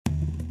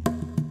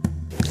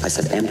I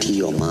said, empty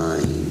your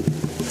mind.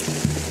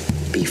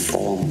 Be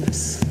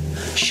formless,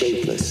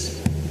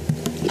 shapeless,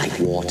 like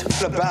water.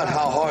 It's about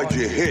how hard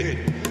you hit.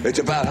 It's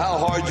about how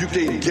hard you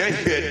can get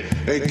hit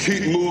and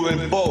keep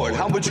moving forward.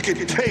 How much you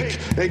can take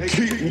and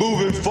keep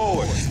moving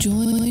forward.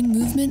 Join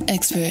movement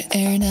expert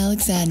Aaron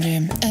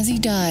Alexander as he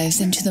dives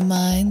into the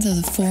minds of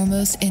the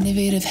foremost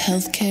innovative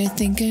healthcare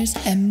thinkers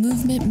and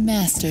movement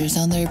masters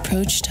on their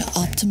approach to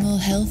optimal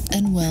health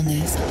and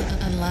wellness.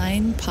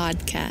 Align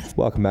Podcast.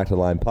 Welcome back to the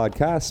Align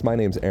Podcast. My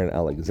name is Aaron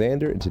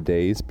Alexander. In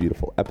today's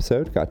beautiful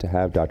episode, got to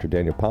have Dr.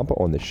 Daniel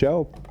Pompa on the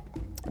show.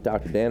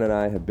 Dr. Dan and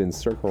I have been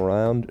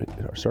circling,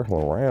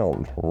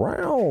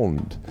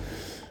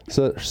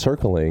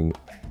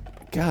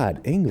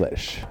 God,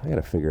 English. I got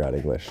to figure out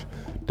English.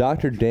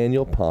 Dr.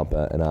 Daniel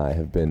Pompa and I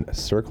have been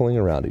circling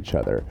around each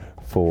other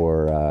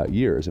for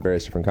years at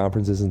various different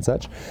conferences and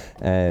such.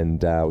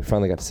 And we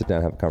finally got to sit down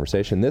and have a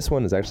conversation. This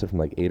one is actually from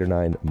like 8 or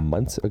 9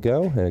 months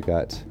ago, and it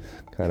got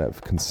kind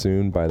of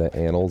consumed by the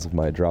annals of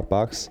my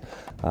Dropbox.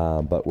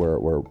 But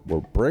we're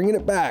bringing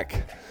it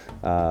back.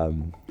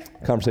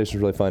 Conversation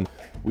was really fun.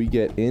 We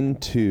get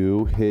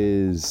into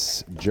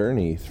his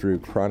journey through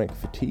chronic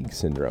fatigue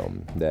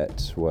syndrome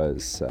that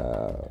was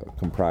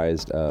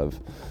comprised of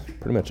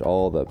pretty much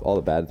all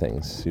the bad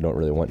things you don't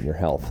really want in your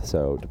health.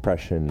 So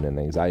depression and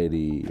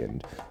anxiety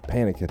and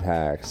panic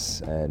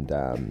attacks, and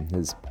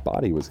his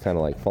body was kind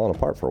of like falling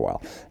apart for a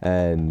while.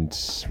 And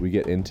we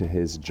get into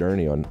his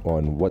journey on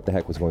what the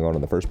heck was going on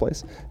in the first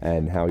place,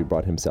 and how he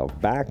brought himself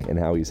back, and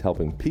how he's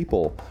helping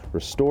people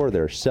restore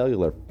their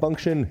cellular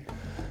function.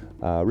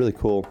 Really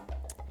cool.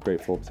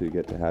 Grateful to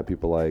get to have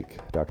people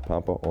like Dr.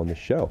 Pompa on the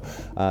show.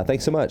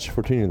 Thanks so much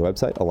for tuning in to the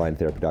website,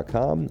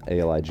 aligntherapy.com,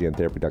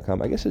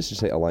 alignTherapy.com. I guess I should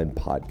say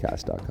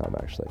alignpodcast.com,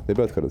 actually. They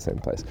both go to the same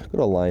place. Go to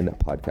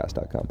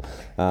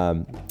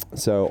alignpodcast.com.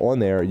 So on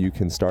there, you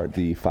can start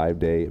the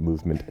 5-day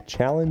movement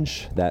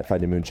challenge. That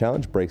 5-day movement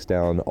challenge breaks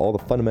down all the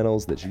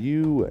fundamentals that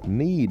you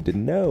need to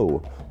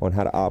know on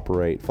how to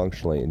operate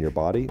functionally in your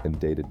body in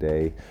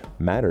day-to-day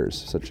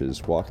matters, such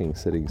as walking,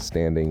 sitting,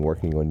 standing,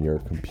 working on your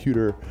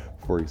computer.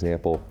 For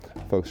example,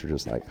 folks are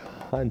just like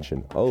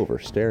hunching over,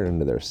 staring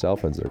into their cell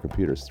phones, their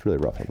computers. It's really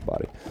rough on the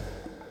body.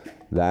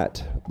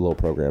 That little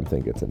program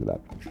thing gets into that.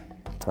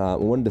 I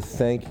wanted to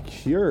thank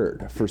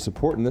Cured for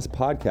supporting this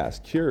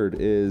podcast. Cured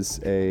is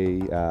a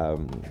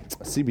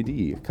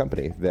CBD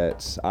company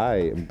that I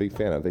am a big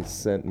fan of. They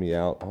sent me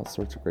out all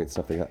sorts of great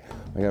stuff. I got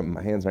in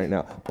my hands right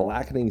now.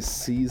 Blackening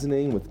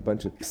seasoning with a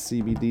bunch of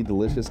CBD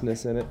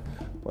deliciousness in it.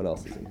 What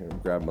else is in here? I'm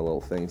grabbing my little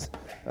things.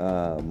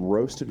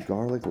 Roasted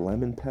garlic,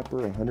 lemon pepper,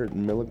 100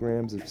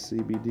 milligrams of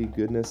CBD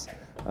goodness.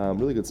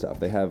 Really good stuff.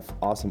 They have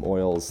awesome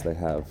oils. They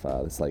have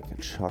this like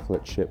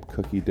chocolate chip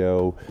cookie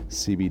dough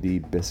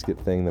CBD biscuit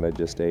thing that I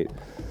just ate.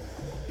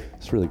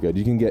 It's really good.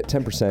 You can get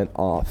 10%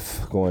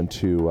 off going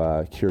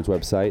to Cured's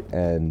website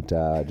and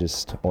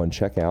just on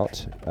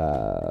checkout,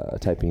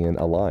 typing in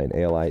Align,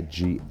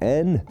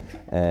 ALIGN,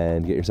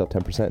 and get yourself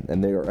 10%.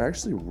 And they are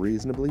actually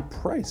reasonably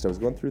priced. I was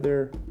going through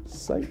their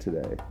site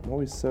today. I'm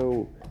always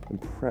so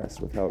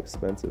impressed with how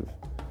expensive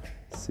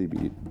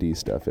CBD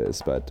stuff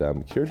is, but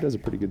Cured does a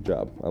pretty good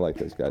job. I like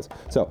those guys.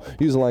 So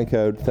use the line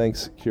code.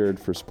 Thanks, Cured,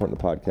 for supporting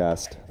the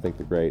podcast. I think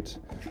they're great.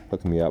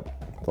 Hooking me up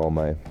with all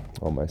my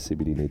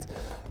CBD needs.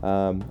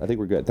 I think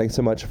we're good. Thanks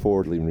so much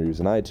for leaving reviews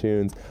on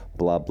iTunes.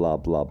 Blah, blah,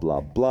 blah,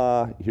 blah,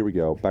 blah. Here we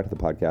go. Back to the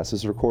podcast. This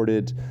is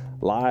recorded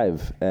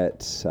live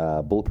at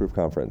Bulletproof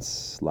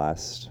Conference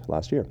last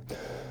year.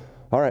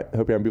 All right.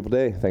 Hope you're having a beautiful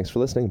day. Thanks for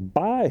listening.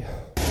 Bye.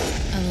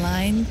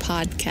 Align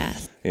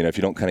Podcast. You know, if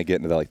you don't kind of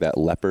get into that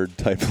leopard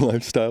type of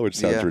lifestyle, which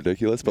sounds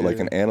ridiculous, but like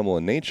an animal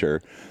in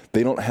nature,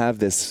 they don't have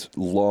this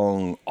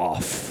long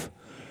off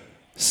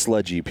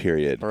sludgy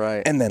period.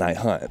 Right. And then I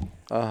hunt.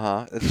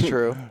 It's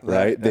true.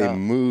 Right? They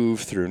move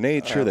through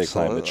nature. Absolutely. They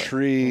climb a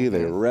tree.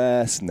 They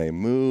rest and they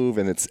move,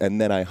 and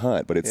then I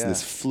hunt. But it's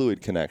this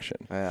fluid connection.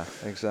 Yeah,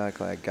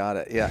 exactly. I got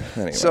it. Yeah.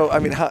 Anyway. So I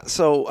mean,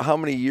 how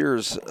many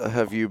years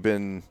have you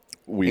been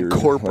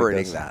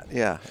incorporating that?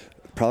 Yeah.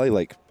 Probably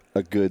like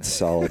a good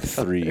solid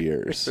 3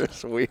 years.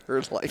 It's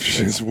weird, like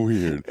it's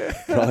weird.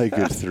 Probably a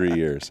good 3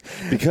 years,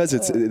 because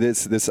it's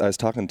this. I was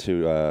talking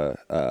to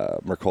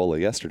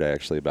Mercola yesterday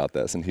actually about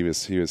this, and he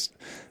was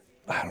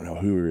I don't know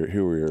who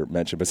we were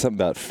mentioning, but something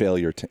about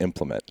failure to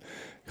implement.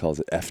 He calls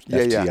it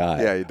FTI.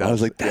 Yeah, he does. I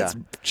was like, that's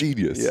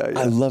genius.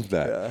 I love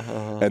that.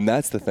 And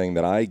that's the thing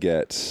that I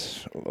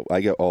get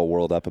all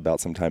whirled up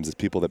about sometimes, is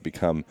people that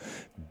become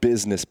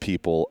business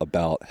people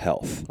about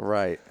health.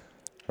 Right.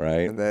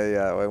 Right. And they,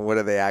 what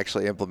do they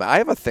actually implement? I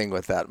have a thing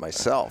with that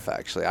myself,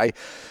 actually.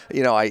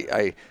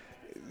 I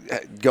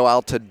go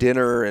out to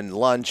dinner and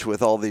lunch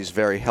with all these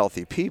very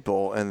healthy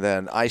people, and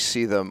then I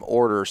see them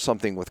order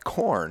something with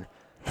corn,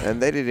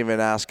 and they didn't even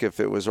ask if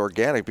it was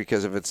organic,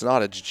 because if it's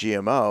not, it's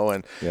GMO.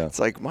 And it's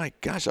like, my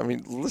gosh, I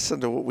mean,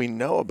 listen to what we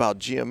know about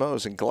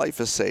GMOs and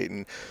glyphosate,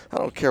 and I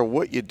don't care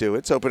what you do.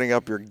 It's opening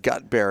up your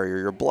gut barrier,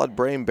 your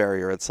blood-brain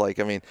barrier. It's like,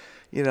 I mean,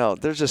 you know,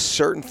 there's just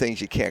certain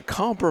things you can't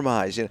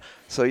compromise. You know?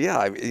 So,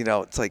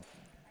 it's like,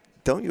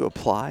 don't you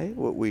apply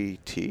what we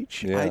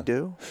teach? Yeah. I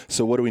do.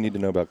 So what do we need to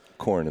know about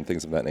corn and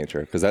things of that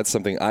nature? Because that's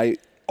something I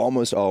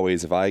almost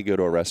always, if I go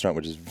to a restaurant,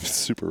 which is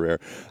super rare,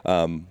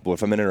 but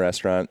if I'm in a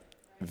restaurant,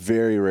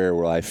 very rare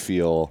will I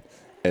feel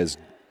as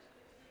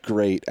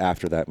great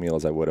after that meal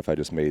as I would if I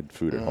just made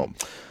food at home.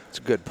 It's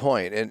a good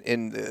point.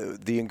 And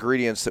the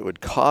ingredients that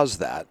would cause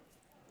that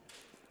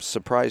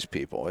surprise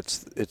people.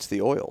 It's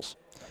the oils.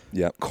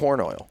 Yeah.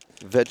 Corn oil,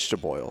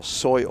 vegetable oil,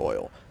 soy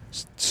oil,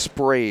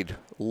 sprayed,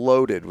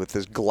 loaded with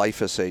this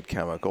glyphosate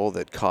chemical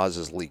that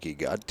causes leaky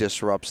gut,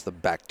 disrupts the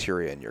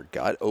bacteria in your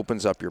gut,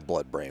 opens up your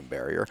blood-brain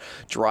barrier,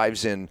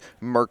 drives in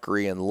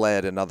mercury and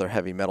lead and other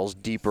heavy metals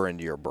deeper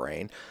into your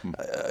brain,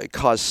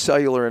 cause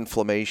cellular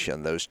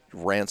inflammation, those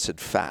rancid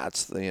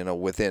fats,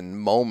 within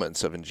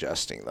moments of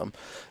ingesting them,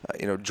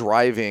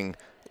 driving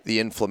the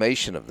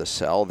inflammation of the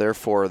cell,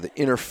 therefore the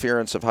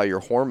interference of how your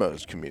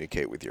hormones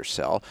communicate with your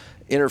cell,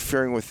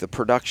 interfering with the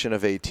production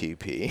of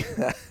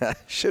ATP.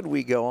 Should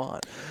we go on?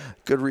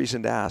 Good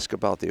reason to ask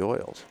about the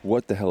oils.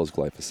 What the hell is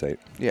glyphosate?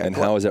 Yeah, and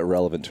how is that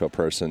relevant to a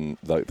person,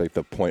 like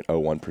the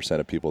 0.01%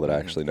 of people that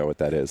actually know what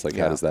that is? Like,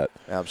 how does that?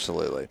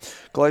 Absolutely.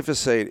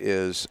 Glyphosate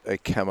is a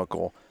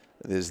chemical.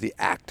 It is the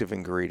active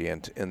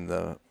ingredient in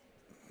the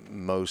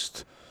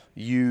most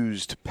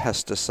used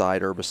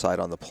pesticide, herbicide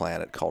on the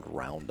planet called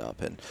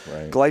Roundup. And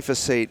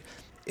glyphosate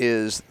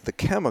is the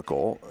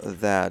chemical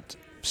that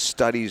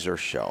studies are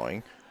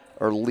showing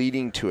are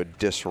leading to a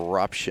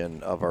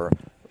disruption of our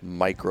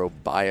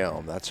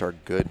microbiome. That's our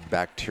good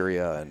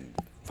bacteria and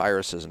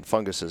viruses and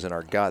funguses in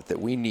our gut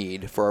that we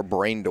need for our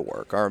brain to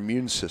work, our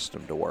immune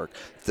system to work,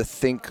 to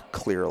think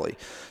clearly,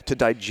 to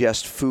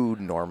digest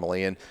food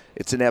normally. And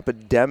it's an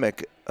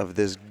epidemic of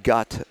this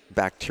gut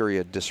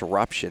bacteria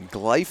disruption.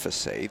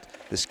 Glyphosate,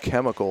 this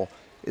chemical,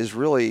 is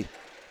really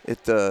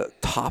at the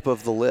top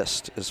of the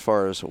list as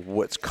far as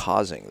what's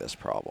causing this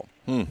problem.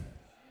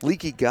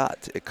 Leaky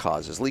gut it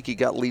causes. Leaky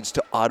gut leads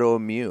to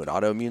autoimmune.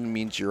 Autoimmune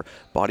means your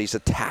body's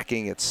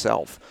attacking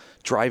itself,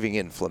 driving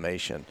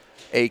inflammation,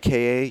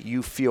 a.k.a.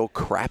 you feel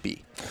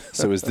crappy.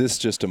 So is this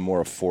just a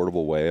more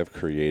affordable way of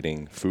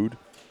creating food?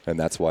 And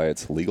that's why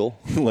it's legal?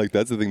 Like,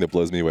 that's the thing that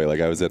blows me away.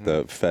 Like, I was at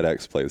the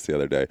FedEx place the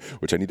other day,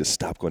 which I need to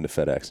stop going to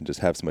FedEx and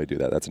just have somebody do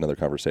that. That's another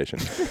conversation.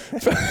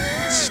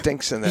 It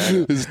stinks in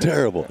there. It's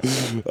terrible.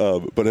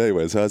 But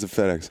anyways, I was at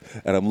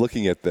FedEx, and I'm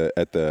looking at the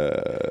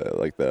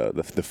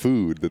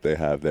food that they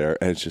have there,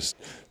 and it's just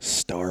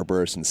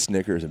Starburst and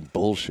Snickers and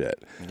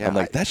bullshit. Yeah, I'm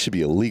like, that should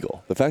be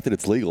illegal. The fact that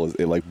it's legal,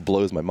 it like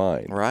blows my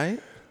mind. Right?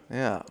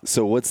 Yeah.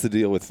 So what's the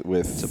deal with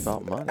It's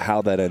about money.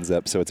 how that ends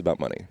up? So it's about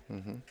money.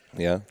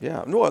 Yeah?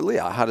 Yeah. No,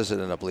 yeah. How does it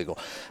end up legal?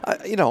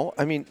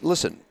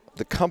 Listen,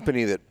 the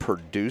company that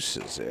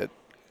produces it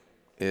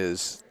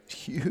is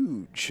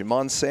huge.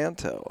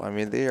 Monsanto. I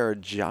mean, they are a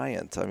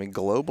giant. I mean,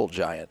 global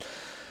giant.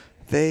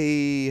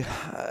 They,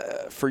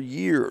 for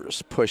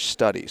years, pushed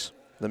studies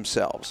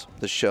themselves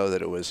to show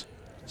that it was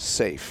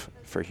safe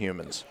for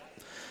humans.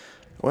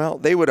 Well,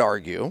 they would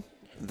argue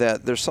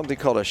that there's something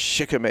called a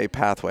shikimate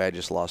pathway. I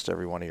just lost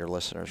every one of your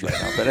listeners right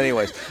now. But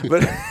anyways,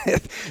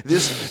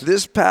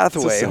 this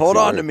pathway, hold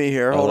on to me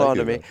here, hold on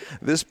to me.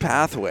 This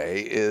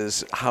pathway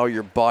is how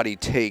your body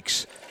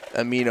takes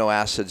amino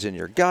acids in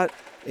your gut,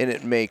 and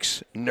it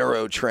makes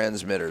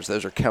neurotransmitters.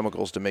 Those are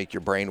chemicals to make your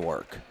brain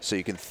work so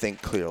you can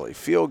think clearly,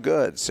 feel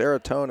good,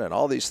 serotonin,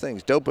 all these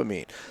things,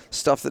 dopamine,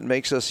 stuff that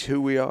makes us who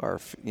we are,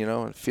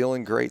 and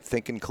feeling great,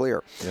 thinking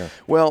clear. Yeah.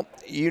 Well,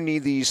 you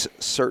need these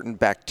certain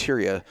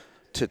bacteria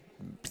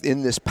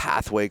in this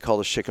pathway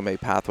called the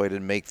shikimate pathway to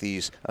make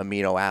these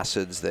amino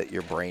acids that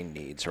your brain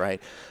needs,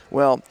 right?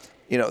 Well,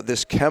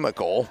 this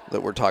chemical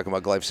that we're talking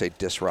about, glyphosate,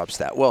 disrupts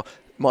that. Well,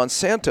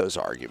 Monsanto's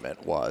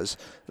argument was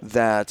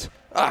that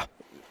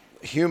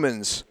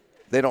humans,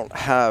 they don't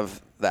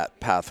have that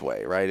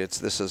pathway, right?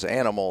 This is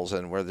animals,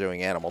 and we're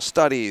doing animal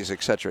studies,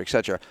 et cetera, et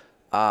cetera.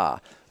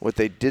 What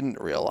they didn't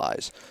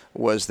realize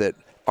was that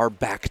our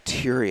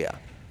bacteria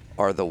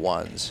are the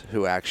ones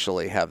who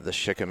actually have the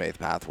shikimate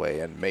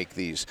pathway and make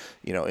these,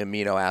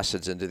 amino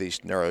acids into these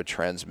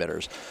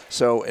neurotransmitters.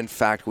 So, in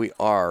fact, we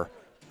are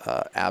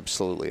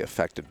absolutely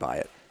affected by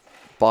it.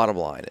 Bottom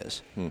line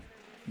is,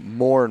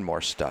 more and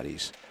more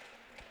studies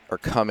are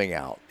coming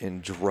out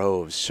in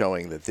droves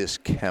showing that this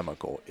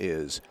chemical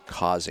is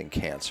causing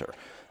cancer.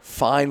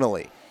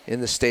 Finally,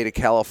 in the state of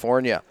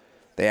California,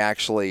 they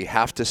actually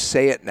have to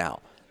say it now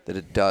that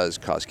it does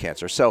cause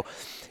cancer. So,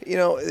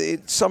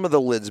 some of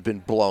the lid's been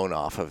blown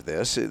off of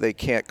this. They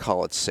can't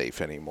call it safe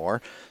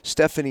anymore.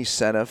 Stephanie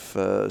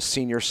Seneff,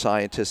 senior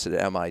scientist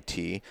at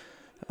MIT,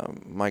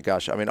 my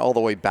gosh, all the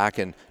way back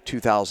in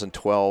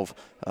 2012,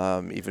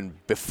 even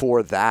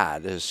before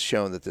that, has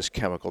shown that this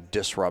chemical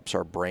disrupts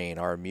our brain,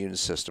 our immune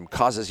system,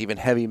 causes even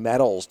heavy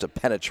metals to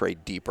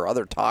penetrate deeper,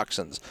 other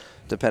toxins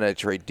to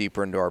penetrate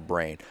deeper into our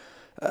brain.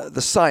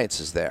 The science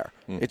is there.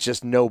 It's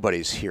just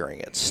nobody's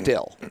hearing it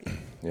still.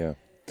 Yeah.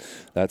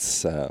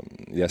 That's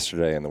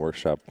yesterday in the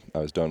workshop I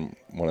was doing.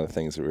 One of the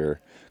things that we were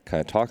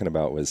kind of talking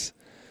about was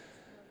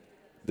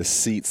the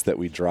seats that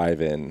we drive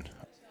in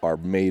are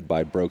made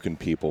by broken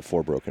people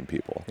for broken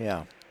people.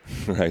 Yeah.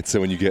 Right. So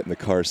when you get in the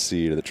car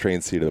seat or the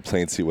train seat or the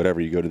plane seat,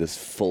 whatever, you go to this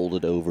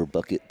folded over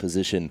bucket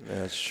position.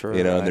 That's true.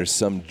 You know, and there's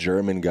some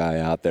German guy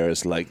out there.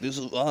 It's like,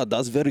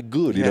 that's very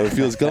good. You know, it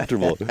feels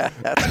comfortable.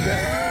 That's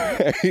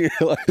good.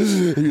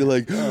 you're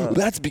like,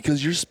 that's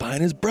because your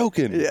spine is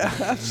broken. Yeah,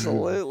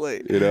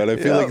 absolutely. You know, and I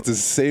feel like it's the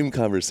same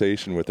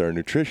conversation with our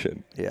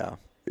nutrition. Yeah.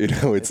 You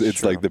know, it's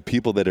true. like the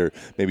people that are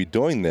maybe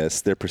doing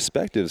this, their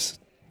perspectives,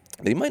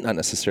 they might not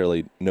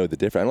necessarily know the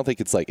difference. I don't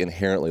think it's like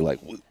inherently like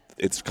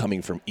it's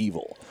coming from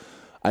evil.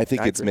 I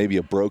think it's maybe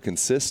a broken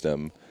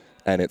system,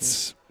 and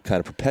it's kind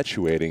of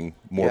perpetuating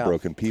more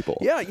broken people.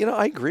 Yeah, you know,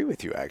 I agree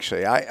with you,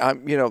 actually.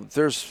 I'm, you know,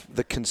 there's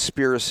the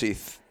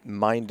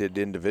conspiracy-minded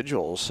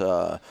individuals.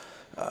 I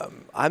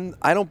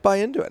don't buy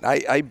into it.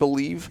 I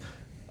believe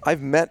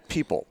I've met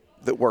people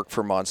that work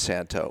for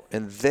Monsanto,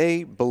 and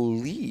they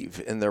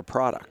believe in their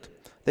product.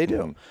 They do.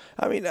 Mm-hmm.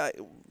 I mean,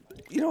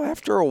 you know,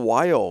 after a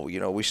while, you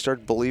know, we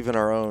start believing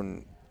our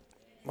own.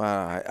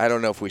 I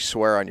don't know if we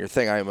swear on your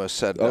thing. I almost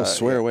said.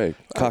 Swear away.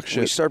 Cock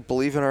shit. We start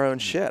believing our own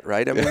shit,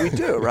 right? I mean, we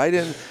do, right?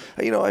 And,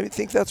 you know, I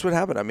think that's what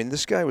happened. I mean,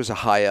 this guy was a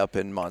high up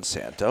in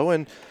Monsanto,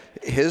 and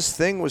his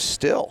thing was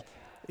still,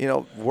 you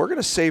know, we're going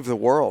to save the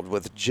world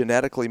with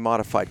genetically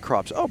modified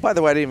crops. Oh, by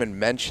the way, I didn't even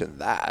mention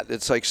that.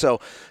 It's like,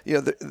 so, you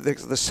know,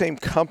 the same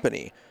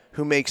company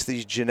who makes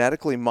these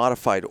genetically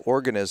modified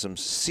organisms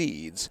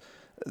seeds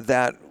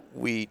that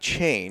we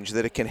change,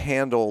 that it can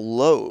handle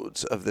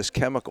loads of this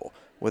chemical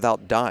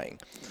without dying.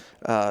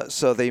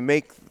 So they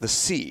make the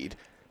seed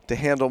to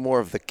handle more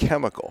of the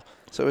chemical.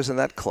 So isn't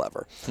that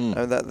clever? I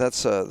mean,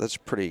 that's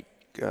pretty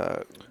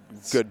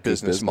good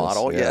business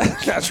model. Yeah,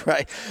 that's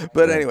right.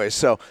 But anyway,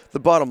 so the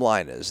bottom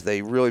line is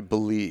they really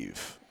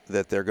believe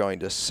that they're going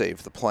to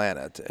save the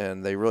planet,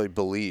 and they really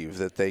believe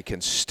that they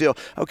can still,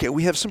 okay,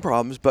 we have some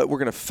problems, but we're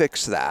going to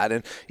fix that,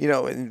 and you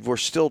know, and we're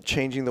still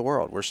changing the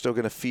world. We're still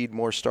going to feed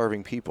more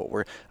starving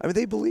people. I mean,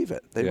 they believe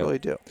it. They really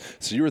do.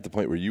 So you were at the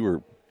point where you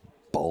were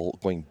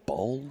going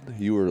bald?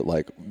 You were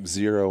like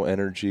zero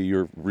energy. You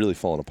were really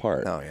falling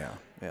apart. Oh yeah.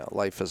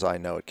 Life as I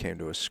know it came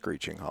to a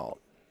screeching halt.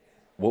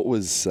 What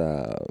was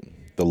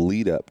the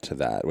lead up to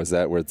that? Was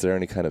there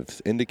any kind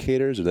of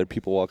indicators? Are there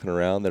people walking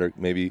around that are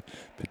maybe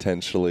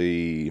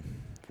potentially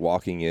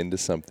walking into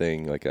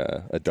something like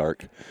a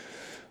dark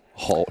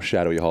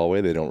shadowy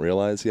hallway they don't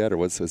realize yet?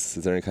 Or is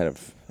there any kind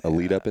of a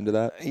lead up into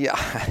that?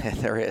 Yeah,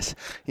 there is.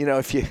 You know,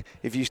 if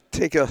you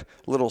take a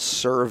little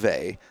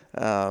survey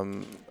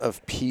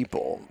of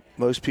people,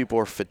 most people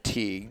are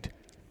fatigued,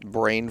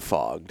 brain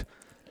fogged,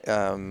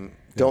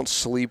 don't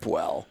sleep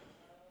well.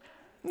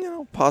 You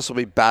know,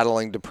 possibly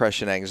battling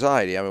depression,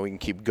 anxiety. I mean, we can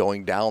keep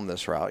going down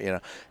this route.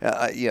 You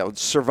know,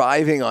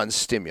 surviving on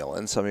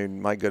stimulants. I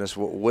mean, my goodness,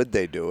 what would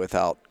they do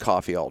without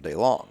coffee all day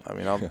long? I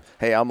mean,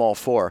 I'm all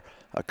for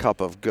a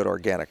cup of good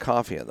organic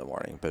coffee in the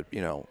morning, but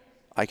you know,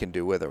 I can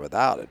do with or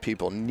without it.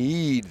 People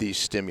need these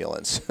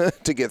stimulants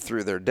to get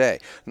through their day,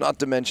 not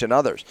to mention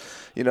others.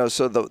 You know,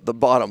 so the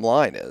bottom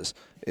line is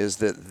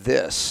that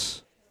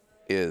this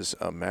is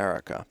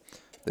America.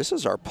 This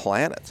is our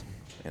planet.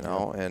 You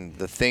know, and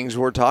the things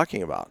we're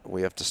talking about,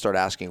 we have to start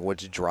asking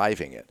what's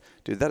driving it.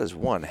 Dude, that is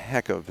one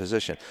heck of a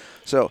position.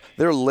 So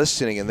they're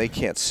listening and they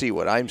can't see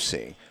what I'm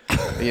seeing,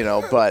 you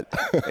know, but,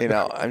 you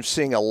know, I'm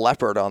seeing a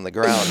leopard on the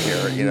ground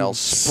here, you know,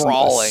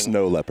 sprawling. A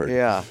snow leopard.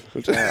 Yeah,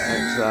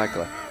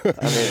 exactly.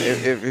 I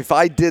mean, if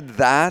I did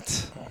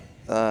that,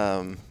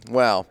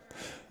 well,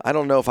 I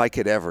don't know if I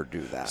could ever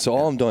do that. So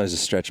all I'm doing is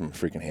just stretching my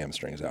freaking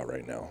hamstrings out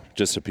right now,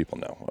 just so people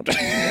know.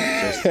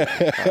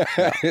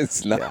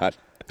 It's not.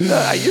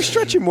 Yeah. You're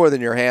stretching more than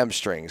your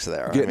hamstrings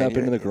there. Getting up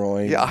into the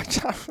groin. Yeah,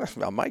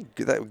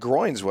 that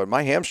groin's what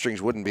my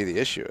hamstrings wouldn't be the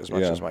issue as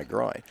much as my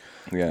groin.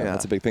 Yeah,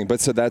 that's a big thing. But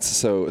just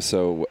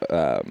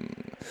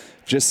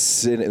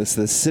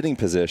the sitting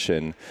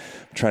position.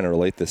 Trying to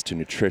relate this to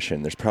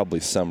nutrition. There's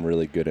probably some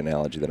really good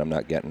analogy that I'm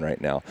not getting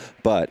right now.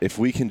 But if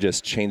we can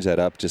just change that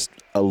up, just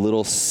a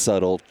little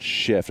subtle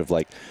shift of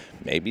like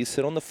maybe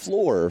sit on the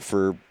floor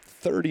for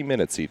 30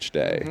 minutes each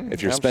day.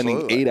 If you're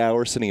spending 8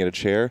 hours sitting at a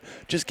chair,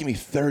 just give me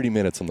 30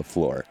 minutes on the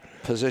floor.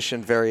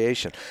 Position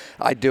variation.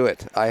 I do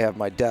it. I have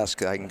my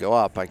desk. I can go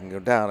up. I can go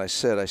down. I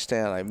sit. I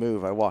stand. I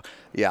move. I walk.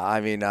 Yeah.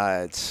 I mean,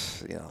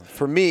 it's, you know,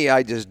 for me,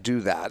 I just do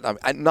that.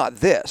 Not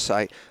this.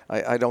 I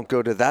don't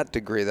go to that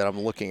degree that I'm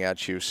looking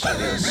at you,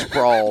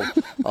 sprawled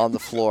on the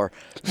floor.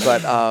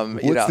 But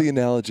what's the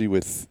analogy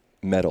with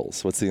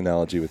metals? What's the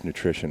analogy with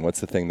nutrition? What's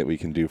the thing that we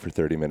can do for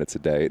 30 minutes a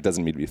day? It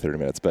doesn't need to be 30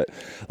 minutes, but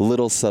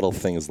little subtle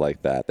things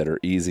like that are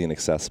easy and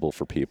accessible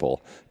for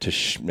people to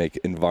make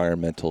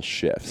environmental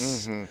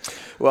shifts.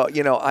 Mm-hmm. Well,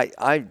 you know,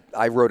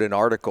 I wrote an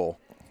article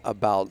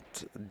about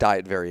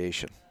diet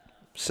variation.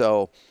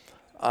 So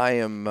I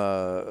am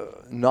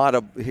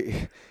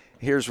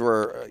here's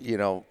where, you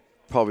know,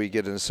 probably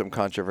get into some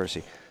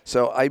controversy.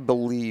 So I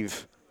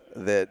believe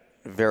that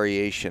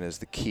variation is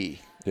the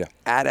key. Yeah.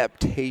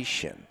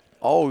 Adaptation.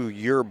 All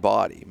your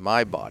body,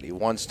 my body,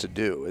 wants to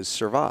do is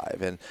survive.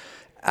 And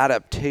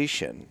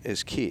adaptation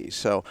is key.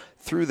 So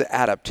through the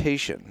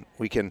adaptation,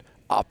 we can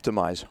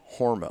optimize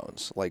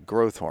hormones like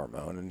growth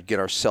hormone and get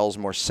our cells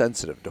more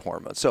sensitive to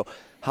hormones. So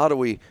how do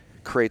we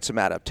create some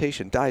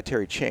adaptation?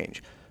 Dietary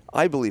change.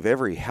 I believe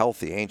every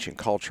healthy ancient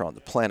culture on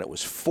the planet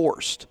was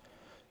forced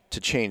to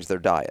change their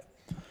diet.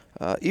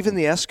 Even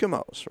the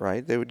Eskimos,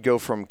 right? They would go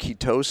from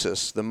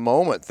ketosis the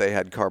moment they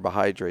had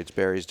carbohydrates,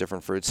 berries,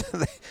 different fruits.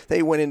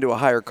 They went into a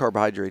higher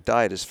carbohydrate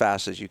diet as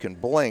fast as you can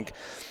blink.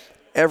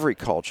 Every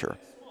culture,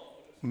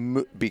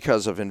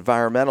 because of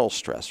environmental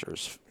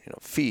stressors,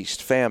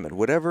 feast, famine,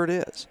 whatever it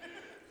is,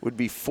 would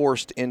be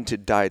forced into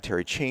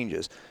dietary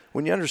changes.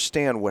 When you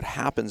understand what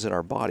happens in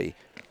our body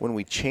when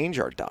we change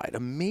our diet,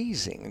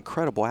 amazing,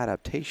 incredible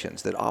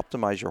adaptations that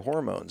optimize your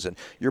hormones and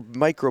your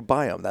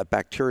microbiome, that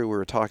bacteria we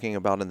were talking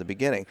about in the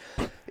beginning,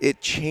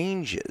 it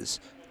changes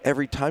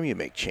every time you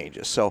make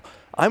changes. So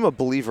I'm a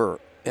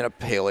believer in a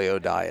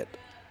paleo diet,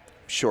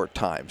 short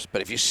times,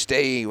 but if you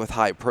stay with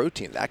high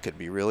protein, that could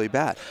be really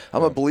bad.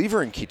 I'm a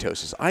believer in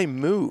ketosis. I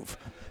move.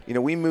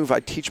 I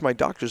teach my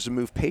doctors to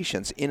move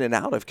patients in and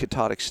out of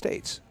ketotic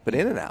states, but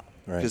in and out.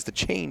 Because the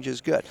change is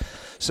good.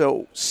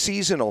 So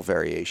seasonal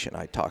variation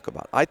I talk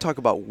about. I talk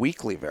about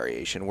weekly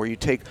variation where you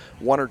take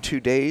 1 or 2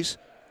 days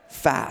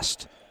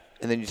fast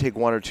and then you take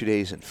 1 or 2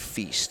 days and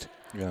feast.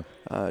 Yeah.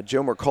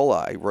 Joe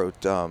Mercola, I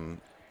wrote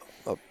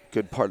a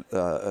good part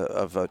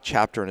of a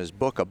chapter in his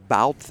book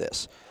about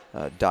this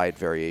diet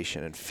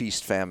variation and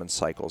feast-famine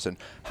cycles and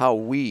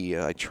how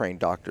I train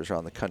doctors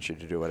around the country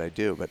to do what I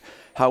do, but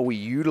how we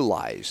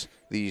utilize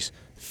these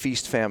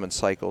feast-famine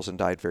cycles and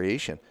diet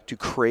variation to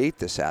create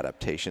this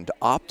adaptation, to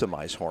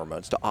optimize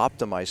hormones, to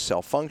optimize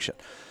cell function.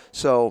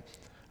 So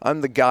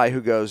I'm the guy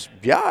who goes,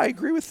 yeah, I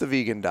agree with the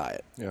vegan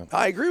diet. Yeah.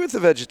 I agree with the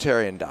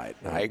vegetarian diet.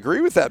 Right. I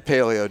agree with that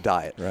paleo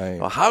diet. Right.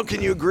 Well, how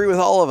can you agree with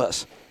all of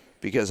us?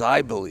 Because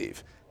I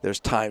believe there's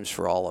times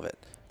for all of it.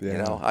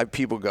 Yeah.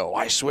 People go,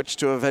 I switched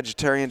to a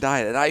vegetarian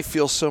diet and I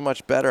feel so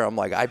much better. I'm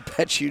like, I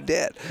bet you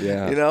did.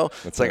 Yeah.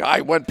 It's like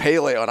I went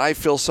paleo and I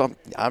feel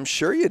I'm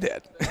sure you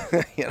did.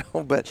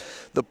 But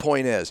the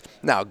point is,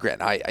 now,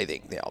 granted, I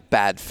think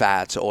bad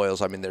fats,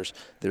 oils. I mean,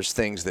 there's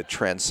things that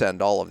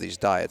transcend all of these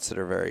diets that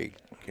are very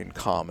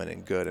common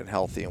and good and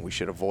healthy, and we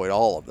should avoid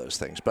all of those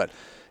things. But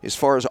as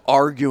far as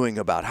arguing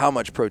about how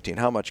much protein,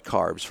 how much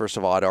carbs, first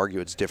of all, I'd argue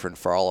it's different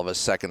for all of us.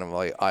 Second of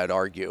all, I'd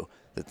argue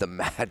that the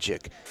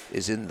magic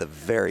is in the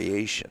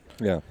variation.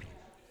 Yeah.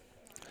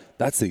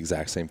 That's the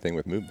exact same thing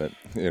with movement,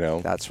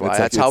 That's why.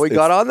 That's how we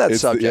got on that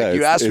subject.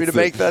 You asked me to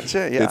make that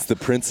change. Yeah. It's the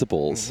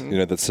principles,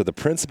 so the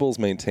principles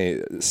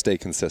stay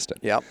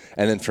consistent. Yep.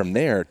 And then from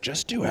there,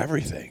 just do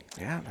everything.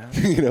 Yeah,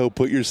 man.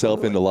 Put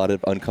yourself in a lot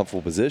of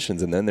uncomfortable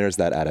positions, and then there's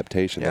that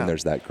adaptation, then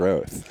there's that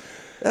growth.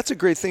 That's a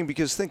great thing,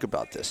 because think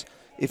about this.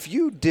 If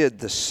you did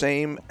the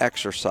same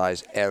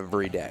exercise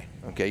every day,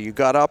 okay, you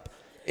got up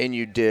and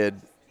you did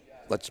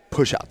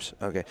push-ups,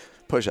 okay?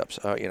 Push-ups,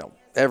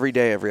 every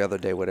day, every other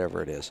day,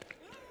 whatever it is.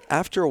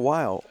 After a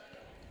while,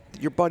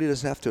 your body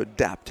doesn't have to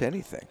adapt to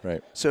anything.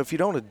 Right. So if you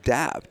don't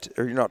adapt,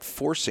 or you're not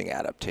forcing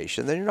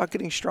adaptation, then you're not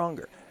getting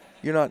stronger.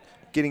 You're not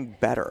getting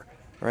better,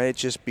 right? It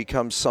just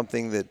becomes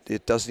something that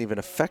it doesn't even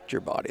affect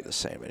your body the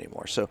same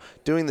anymore. So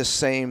doing the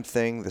same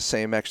thing, the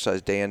same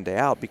exercise day in, day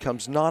out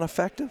becomes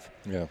non-effective.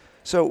 Yeah.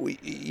 So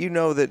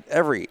that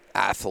every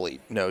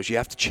athlete knows you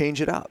have to change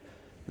it up.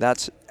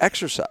 That's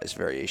exercise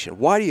variation.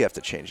 Why do you have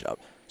to change it up?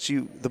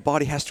 So the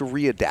body has to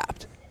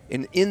readapt.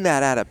 And in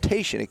that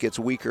adaptation, it gets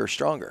weaker or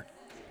stronger.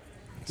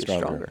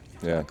 Stronger.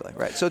 Yeah. Exactly.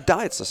 Right. So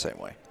diet's the same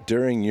way.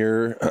 During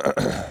your,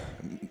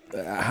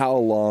 how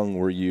long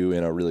were you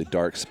in a really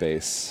dark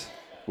space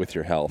with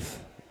your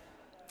health?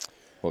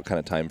 What kind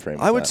of time frame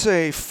was I would that?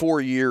 say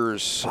 4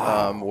 years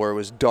where it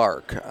was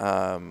dark.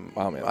 Wow,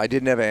 man. I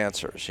didn't have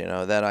answers.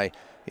 Then I,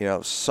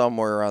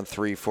 somewhere around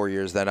 3-4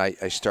 years, then I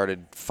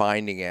started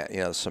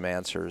finding some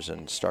answers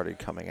and started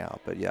coming out.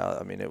 But yeah,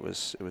 I mean, it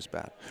was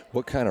bad.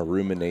 What kind of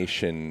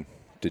rumination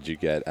did you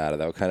get out of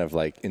that? What kind of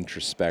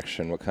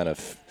introspection? What kind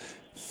of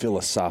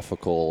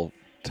philosophical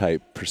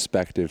type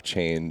perspective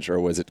change? Or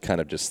was it kind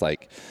of just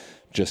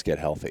get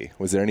healthy?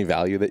 Was there any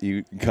value that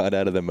you got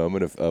out of the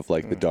moment of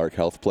the dark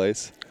health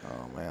place?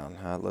 Oh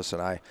man,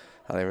 listen, I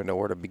don't even know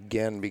where to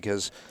begin,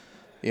 because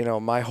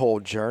my whole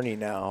journey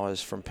now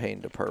is from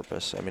pain to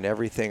purpose. I mean,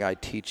 everything I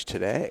teach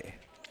today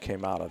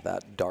came out of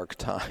that dark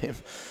time.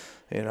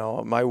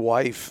 My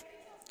wife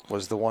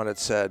was the one that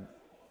said,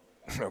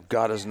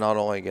 God is not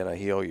only going to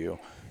heal you,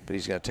 but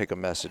he's going to take a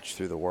message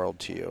through the world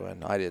to you.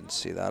 And I didn't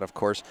see that. Of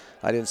course,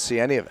 I didn't see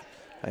any of it.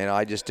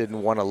 I just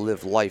didn't want to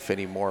live life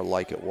anymore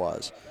like it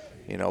was.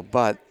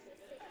 But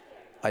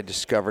I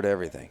discovered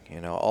everything.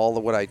 All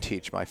of what I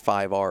teach, my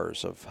 5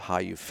 R's of how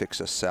you fix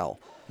a cell,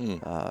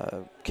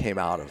 came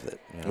out of it.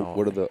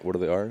 What are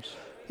the R's?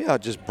 Yeah,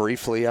 just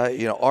briefly.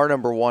 R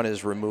number 1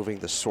 is removing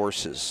the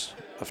sources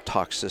of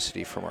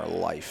toxicity from our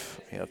life.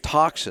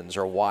 Toxins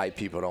are why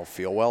people don't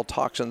feel well.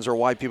 Toxins are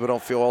why people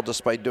don't feel well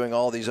despite doing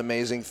all these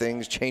amazing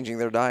things, changing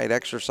their diet,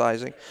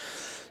 exercising.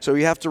 So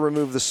you have to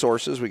remove the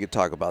sources. We could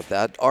talk about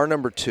that. R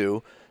number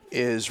 2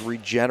 is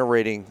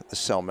regenerating the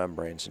cell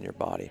membranes in your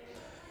body.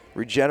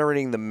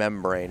 Regenerating the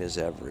membrane is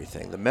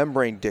everything. The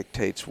membrane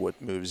dictates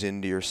what moves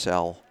into your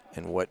cell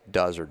and what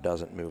does or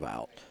doesn't move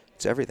out.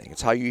 It's everything.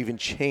 It's how you even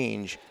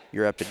change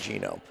your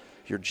epigenome,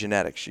 your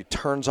genetics. It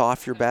turns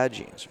off your bad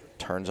genes,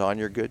 turns on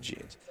your good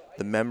genes.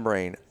 The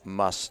membrane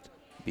must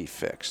be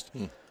fixed.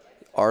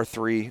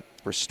 R3,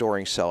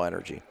 restoring cell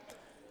energy.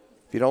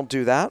 If you don't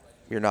do that,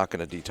 you're not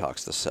going to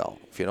detox the cell.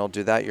 If you don't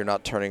do that, you're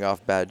not turning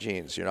off bad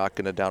genes. You're not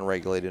going to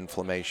downregulate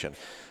inflammation.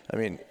 I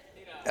mean,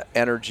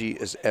 energy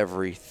is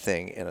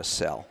everything in a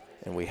cell,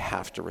 and we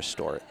have to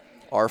restore it.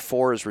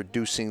 R4 is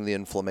reducing the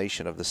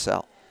inflammation of the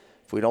cell.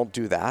 If we don't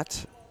do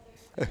that,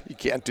 you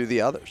can't do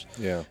the others.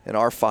 Yeah. And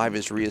R5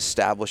 is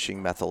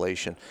reestablishing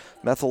methylation.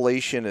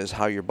 Methylation is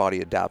how your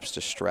body adapts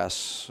to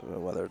stress,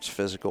 whether it's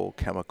physical,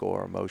 chemical,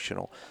 or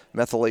emotional.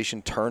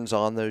 Methylation turns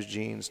on those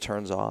genes,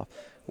 turns off.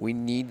 We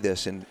need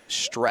this, and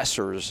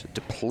stressors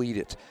deplete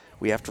it.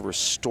 We have to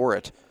restore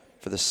it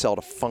for the cell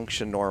to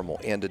function normal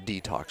and to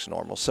detox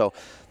normal. So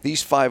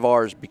these 5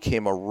 R's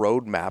became a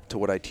roadmap to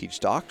what I teach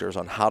doctors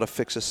on how to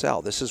fix a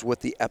cell. This is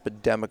what the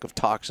epidemic of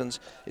toxins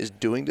is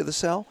doing to the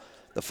cell.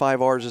 The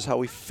 5 R's is how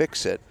we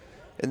fix it.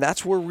 And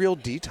that's where real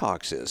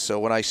detox is. So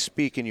when I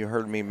speak, and you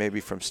heard me maybe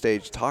from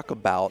stage talk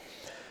about,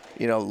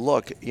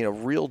 look,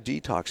 real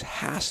detox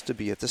has to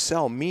be at the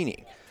cell,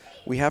 meaning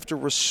we have to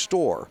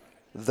restore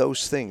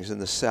those things in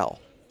the cell.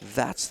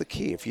 That's the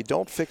key. If you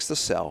don't fix the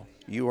cell,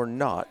 you are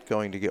not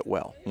going to get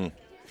well.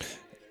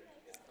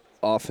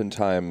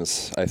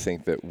 Oftentimes, I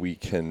think that we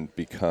can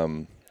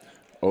become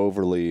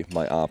overly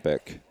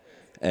myopic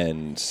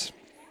and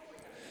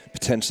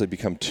potentially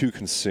become too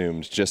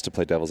consumed just to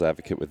play devil's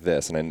advocate with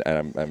this. And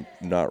I'm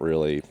not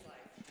really,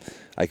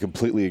 I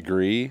completely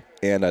agree.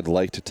 And I'd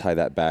like to tie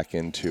that back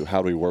into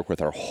how do we work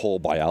with our whole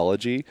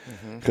biology?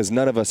 Because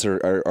none of us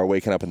are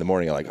waking up in the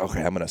morning and like,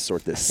 okay, I'm going to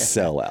sort this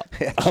cell out.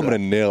 I'm going to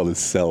nail this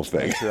cell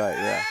thing. That's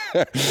right,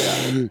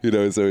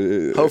 yeah.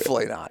 So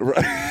hopefully not.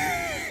 Right.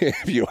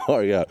 If you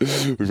are, yeah.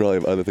 We probably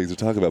have other things to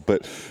talk about.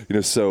 But,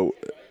 so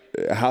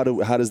how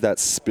does that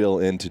spill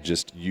into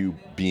just you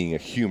being a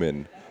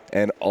human?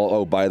 And,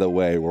 by the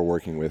way, we're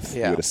working with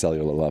you at a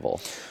cellular level.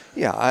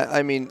 Yeah,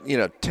 I mean,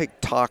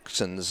 take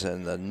toxins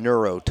and the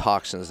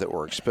neurotoxins that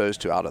we're exposed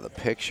to out of the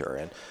picture.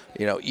 And,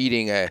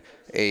 eating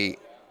a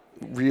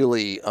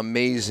really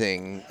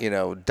amazing,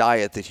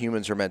 diet that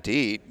humans are meant to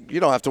eat, you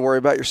don't have to worry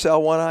about your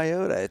cell one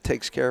iota. It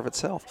takes care of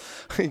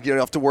itself. You don't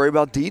have to worry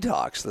about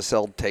detox. The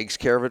cell takes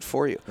care of it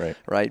for you.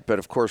 Right? But,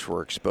 of course,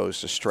 we're exposed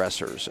to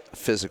stressors,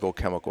 physical,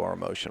 chemical, or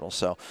emotional.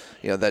 So,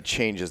 that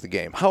changes the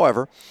game.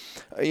 However,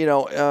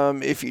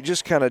 if you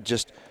just kind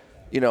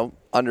of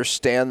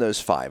understand those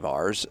 5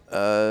 R's,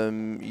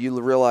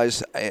 you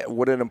realize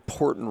what an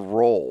important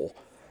role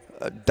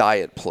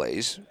diet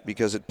plays,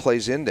 because it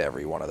plays into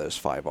every one of those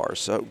 5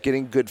 R's. So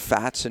getting good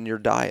fats in your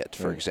diet,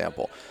 for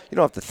example, you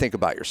don't have to think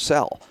about your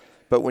cell,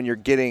 but when you're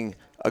getting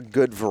a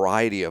good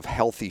variety of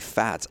healthy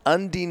fats,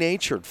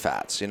 undenatured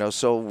fats,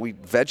 so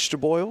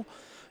vegetable oil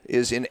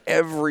is in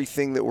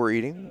everything that we're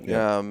eating.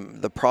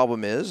 The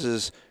problem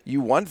is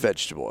you want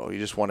vegetable oil. You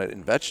just want it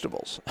in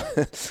vegetables.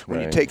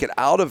 When you take it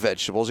out of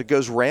vegetables, it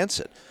goes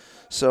rancid.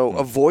 So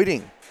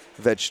avoiding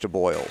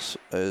vegetable oils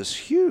is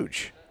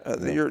huge.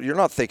 You're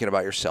not thinking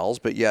about your cells,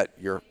 but yet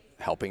you're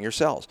helping your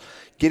cells.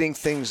 Getting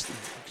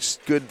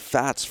good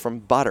fats from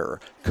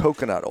butter,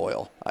 coconut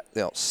oil,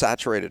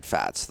 saturated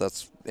fats,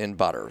 that's in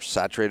butter.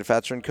 Saturated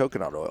fats are in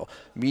coconut oil.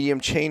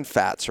 Medium chain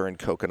fats are in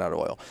coconut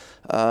oil.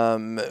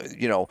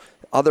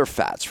 Other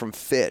fats from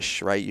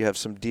fish, right? You have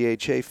some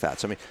DHA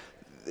fats. I mean,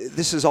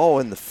 this is all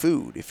in the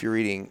food. If you're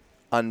eating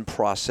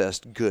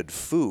unprocessed good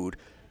food,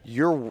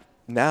 you're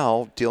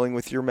now dealing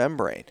with your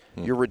membrane.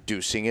 You're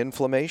reducing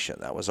inflammation.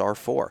 That was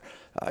R4.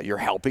 You're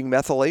helping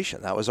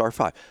methylation. That was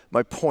R5.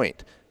 My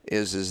point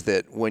is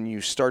that when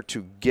you start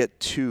to get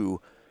to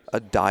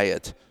a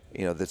diet,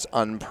 that's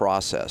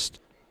unprocessed,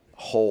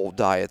 whole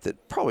diet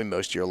that probably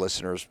most of your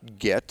listeners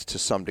get to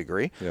some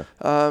degree,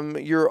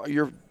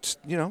 you're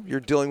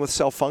dealing with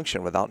cell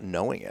function without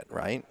knowing it,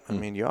 right? I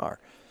mean, you are.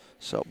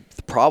 So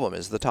the problem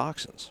is the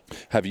toxins.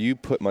 Have you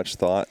put much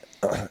thought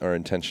or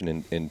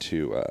intention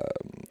into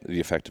the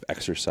effect of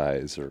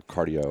exercise or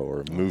cardio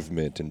or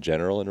movement in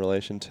general in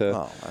relation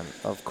to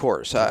of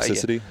course.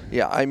 toxicity?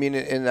 I mean,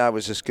 and I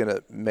was just going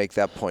to make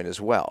that point as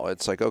well.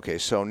 It's like, okay,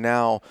 so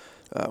now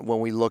when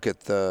we look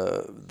at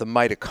the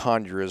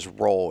mitochondria's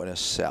role in a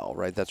cell,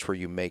 right, that's where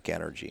you make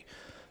energy.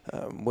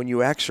 When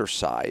you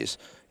exercise,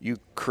 you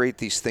create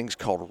these things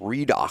called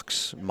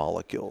redox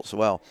molecules.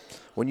 Well,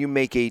 when you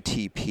make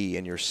ATP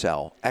in your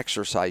cell,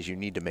 exercise, you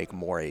need to make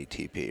more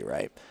ATP,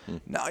 right?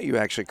 Now you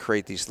actually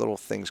create these little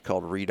things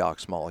called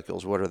redox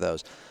molecules. What are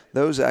those?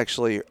 Those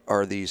actually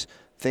are these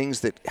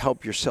things that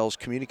help your cells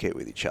communicate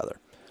with each other.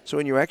 So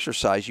when you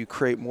exercise, you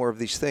create more of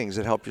these things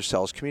that help your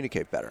cells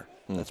communicate better.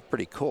 That's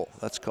pretty cool.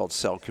 That's called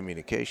cell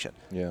communication.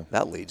 Yeah.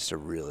 That leads to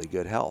really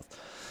good health.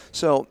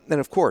 So, and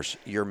of course,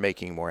 you're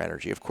making more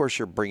energy. Of course,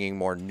 you're bringing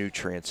more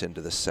nutrients into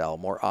the cell,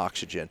 more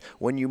oxygen.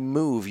 When you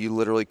move, you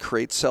literally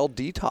create cell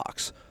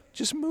detox.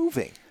 Just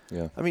moving.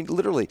 Yeah. I mean,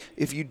 literally,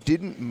 if you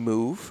didn't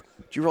move,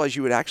 do you realize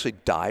you would actually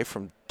die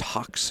from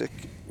toxic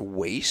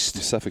waste?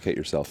 You suffocate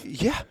yourself.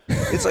 Yeah.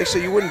 It's like, so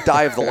you wouldn't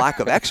die of the lack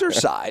of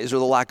exercise or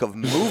the lack of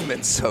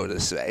movement, so to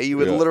say. You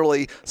would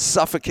literally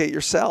suffocate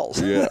your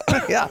cells. Yeah.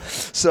 Yeah.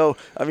 So,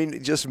 I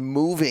mean, just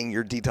moving,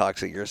 you're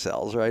detoxing your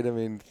cells, right? I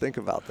mean, think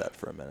about that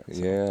for a minute.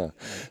 So. Yeah.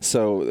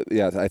 So,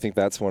 yeah, I think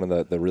that's one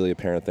of the really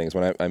apparent things.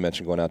 When I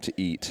mentioned going out to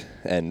eat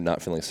and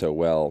not feeling so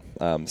well,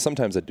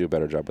 sometimes I do a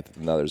better job with it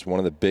than others. One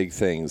of the big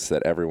things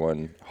that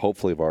everyone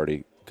hopefully have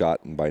already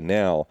gotten by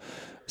now,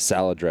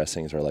 salad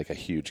dressings are like a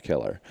huge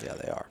killer. Yeah,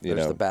 they are. You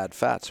There's know, the bad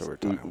fats that we're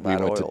talking about. We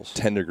Bad went oils.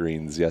 to Tender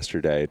Greens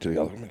yesterday to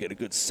go, I'm going to get a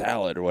good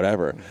salad or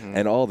whatever.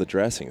 And all the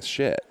dressings,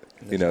 shit.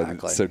 You know,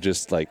 Exactly. so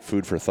just like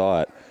food for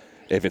thought,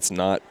 if it's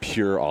not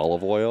pure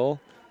olive oil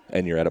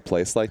and you're at a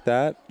place like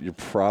that, you're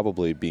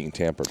probably being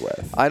tampered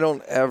with. I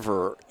don't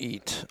ever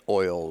eat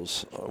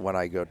oils when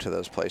I go to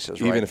those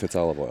places, right? Even if it's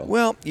olive oil.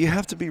 Well, you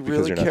have to be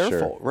really you're not careful.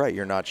 sure. Right,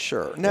 you're not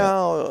sure.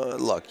 Now,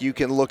 look, you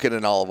can look at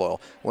an olive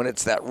oil when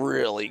it's that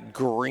really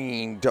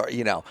green, dark,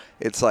 you know,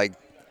 it's like,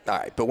 all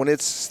right, but when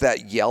it's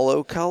that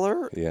yellow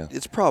color,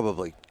 it's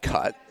probably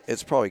cut.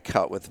 It's probably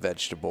cut with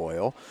vegetable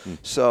oil,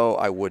 so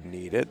I wouldn't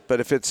eat it. But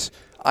if it's,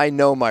 I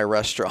know my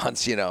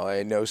restaurants, you know,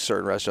 I know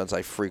certain restaurants,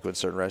 I frequent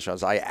certain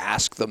restaurants. I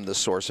ask them the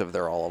source of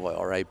their olive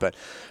oil, right? But,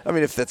 I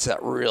mean, if it's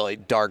that really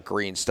dark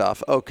green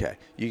stuff, okay,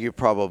 you could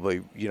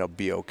probably, you know,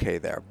 be okay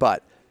there.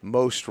 But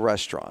most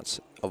restaurants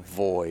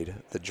avoid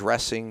the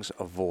dressings,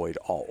 avoid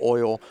all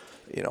oil,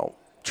 you know,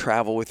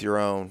 travel with your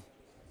own.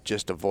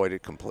 Just avoid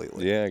it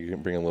completely. Yeah, you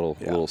can bring a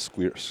little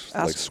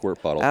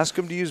squirt bottle. Ask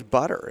them to use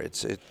butter.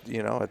 It's at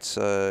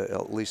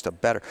least a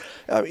better.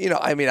 You know,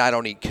 I mean, I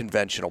don't eat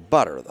conventional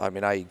butter. I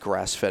mean, I eat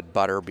grass-fed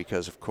butter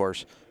because, of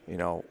course, you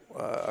know,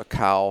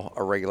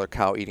 a regular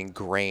cow eating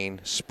grain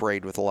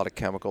sprayed with a lot of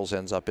chemicals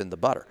ends up in the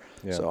butter.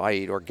 Yeah. So I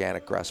eat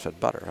organic grass-fed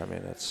butter. I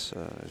mean, it's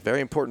a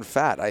very important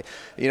fat.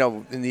 You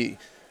know,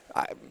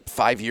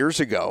 5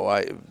 years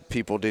ago,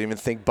 people didn't even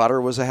think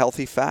butter was a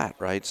healthy fat,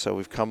 right? So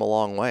we've come a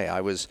long way.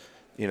 I was,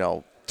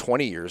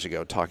 20 years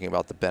ago talking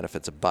about the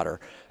benefits of butter.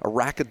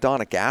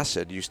 Arachidonic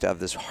acid used to have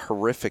this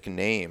horrific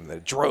name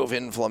that drove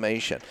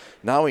inflammation.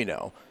 Now we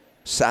know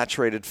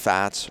saturated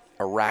fats,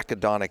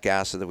 arachidonic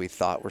acid that we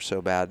thought were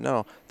so bad.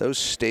 No, those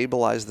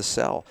stabilize the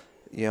cell.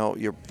 You know,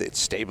 it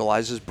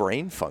stabilizes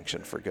brain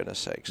function, for goodness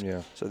sakes.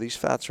 Yeah. So these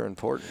fats are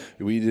important.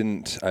 We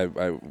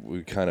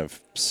kind of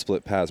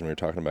split paths when we were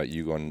talking about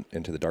you going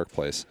into the dark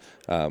place.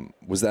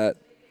 Was that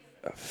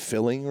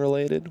filling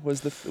related?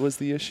 Was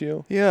the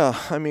issue? Yeah,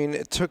 I mean,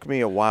 it took me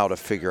a while to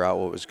figure out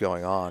what was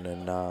going on,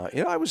 and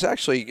I was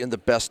actually in the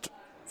best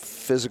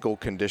physical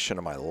condition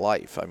of my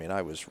life. I mean,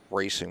 I was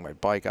racing my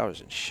bike. I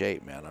was in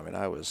shape, man. I mean,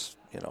 I was,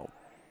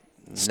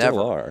 Still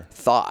never are.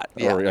 thought.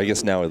 Yeah. Or I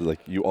guess now, like,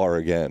 you are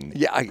again.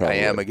 Yeah, I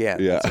am again.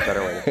 Yeah. That's a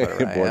better way to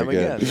put it. I am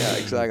again. Yeah,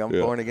 exactly.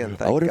 I'm born again.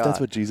 Thank I wonder God. if that's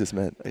what Jesus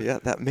meant. Yeah,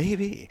 that may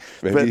be.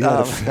 Maybe he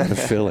had a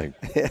filling.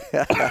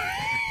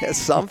 Yeah,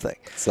 something.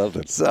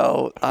 Something.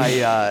 So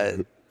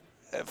I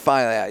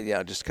finally,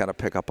 just kind of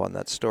pick up on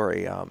that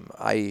story.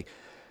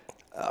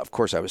 Of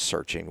course, I was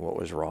searching what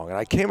was wrong, and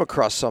I came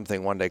across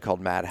something one day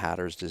called Mad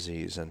Hatter's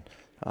disease, and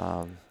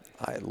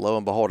lo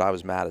and behold, I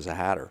was mad as a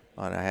hatter,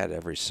 and I had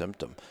every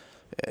symptom.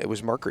 It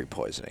was mercury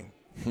poisoning.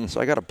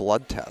 So I got a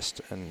blood test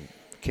and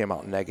came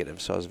out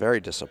negative, so I was very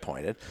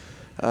disappointed.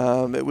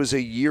 It was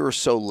a year or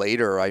so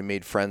later I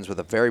made friends with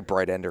a very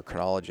bright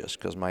endocrinologist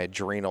because my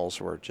adrenals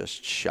were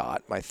just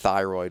shot. My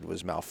thyroid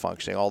was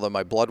malfunctioning, although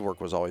my blood work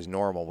was always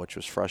normal, which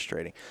was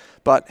frustrating.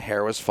 But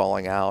hair was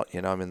falling out,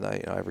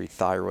 every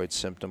thyroid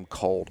symptom,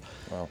 cold.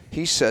 Wow.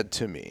 He said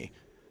to me,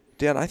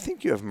 Dan, I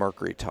think you have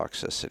mercury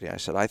toxicity. I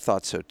said, I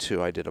thought so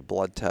too. I did a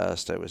blood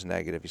test. It was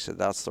negative. He said,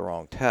 that's the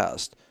wrong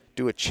test.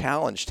 Do a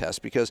challenge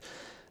test because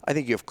I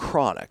think you have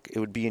chronic. It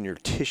would be in your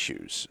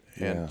tissues.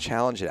 And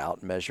challenge it out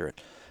and measure it.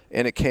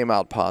 And it came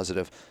out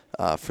positive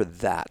for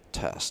that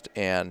test.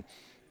 And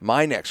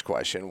my next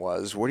question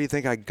was, where do you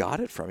think I got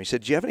it from? He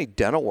said, do you have any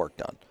dental work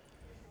done?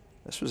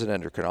 This was an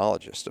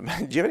endocrinologist.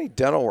 Do you have any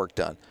dental work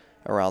done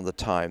around the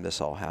time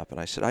this all happened?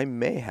 I said, I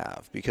may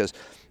have because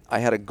I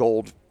had a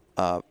gold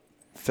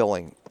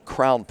filling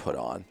crown put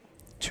on,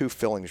 2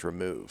 fillings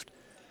removed.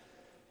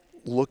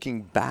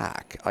 Looking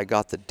back, I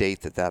got the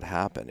date that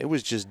happened. It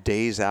was just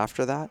days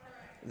after that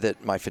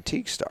my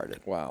fatigue started.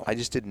 Wow. I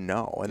just didn't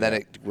know. And then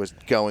it was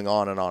going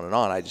on and on and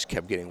on. I just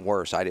kept getting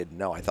worse. I didn't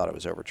know. I thought I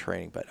was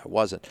overtraining, but I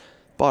wasn't.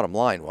 Bottom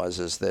line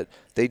is that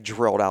they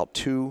drilled out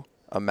 2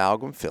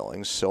 amalgam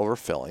fillings, silver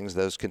fillings.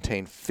 Those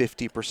contain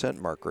 50%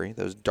 mercury,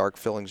 those dark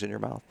fillings in your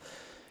mouth.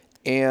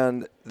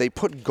 And they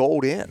put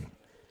gold in,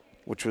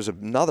 which was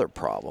another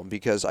problem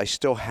because I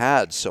still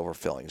had silver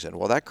fillings in.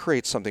 Well, that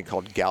creates something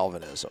called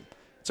galvanism.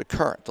 It's a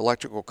current,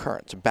 electrical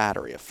current. It's a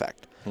battery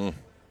effect.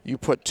 You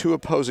put 2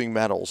 opposing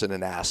metals in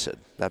an acid,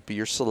 that'd be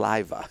your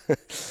saliva,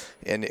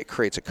 and it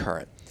creates a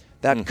current.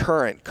 That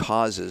current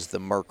causes the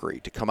mercury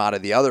to come out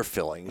of the other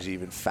fillings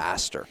even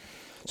faster.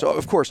 So,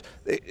 of course,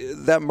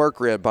 that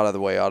mercury, by the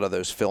way, out of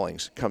those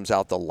fillings comes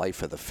out the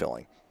life of the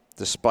filling,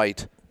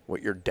 despite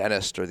what your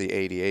dentist or the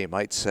ADA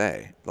might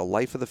say. The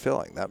life of the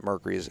filling, that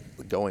mercury is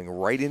going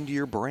right into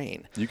your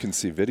brain. You can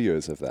see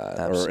videos of that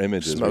Absolutely. or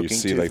images Smoking where you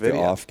see tooth like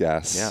video. the off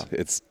gas. Yeah.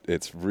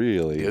 It's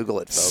really Google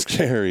it, folks.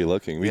 scary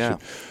looking. We Yeah.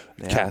 should.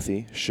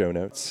 Kathy, show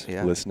notes,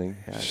 listening,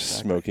 exactly.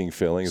 smoking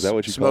filling. Is that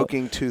what you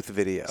Smoking tooth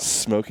video.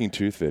 Smoking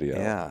tooth video.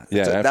 Yeah.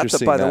 Yeah. After That's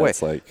seeing by the that, way,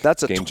 it's like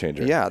that's a game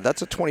changer. Yeah,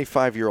 that's a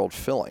 25-year-old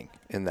filling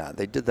in that.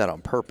 They did that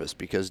on purpose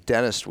because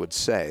dentists would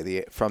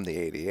say, from the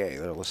ADA,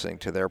 they're listening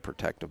to their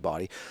protective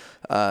body,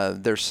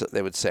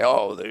 they would say,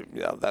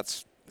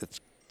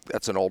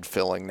 that's an old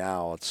filling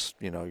now. It's,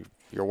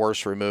 you're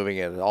worse removing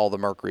it. All the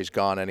mercury's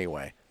gone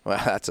anyway. Well,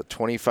 that's a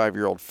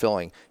 25-year-old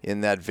filling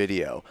in that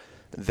video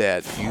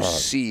that you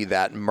see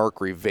that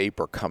mercury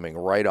vapor coming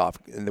right off.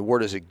 And where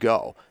does it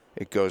go?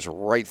 It goes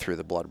right through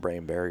the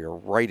blood-brain barrier,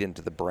 right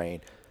into the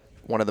brain.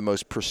 One of the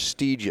most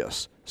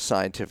prestigious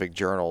scientific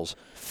journals,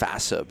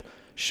 FASB,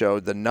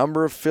 showed the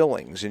number of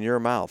fillings in your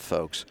mouth,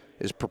 folks,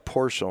 is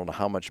proportional to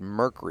how much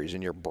mercury is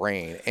in your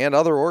brain and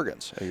other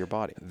organs of your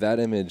body. That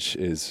image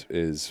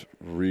is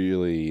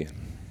really,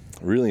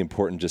 really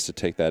important, just to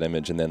take that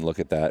image and then look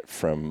at that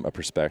from a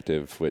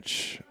perspective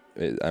which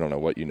I don't know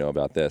what you know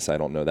about this. I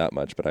don't know that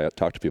much, but I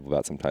talk to people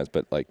about sometimes.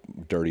 But like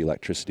dirty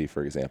electricity,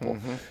 for example,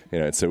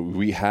 and so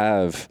we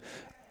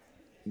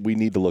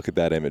need to look at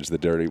that image, how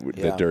do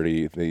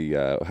you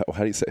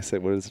say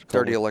what is it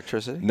called? Dirty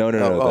electricity? No,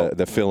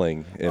 the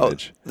filling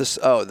image.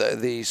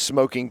 The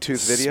smoking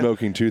tooth video?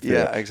 Smoking tooth video.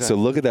 Yeah, exactly. So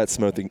look at that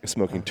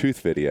smoking tooth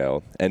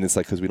video, and it's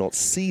like, because we don't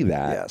see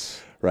that.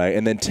 Yes. Right,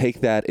 and then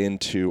take that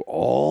into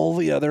all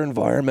the other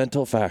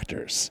environmental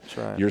factors. That's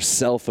right. Your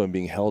cell phone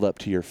being held up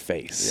to your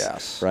face.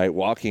 Yes. Right,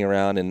 walking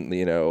around in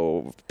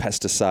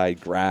pesticide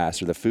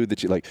grass or the food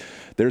that you like.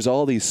 There's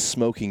all these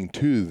smoking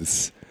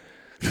tooths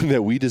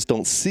that we just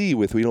don't see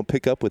we don't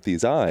pick up with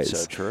these eyes.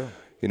 So true.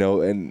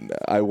 And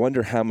I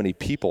wonder how many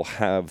people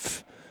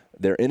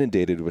they're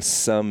inundated with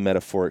some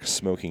metaphoric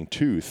smoking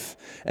tooth,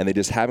 and they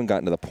just haven't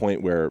gotten to the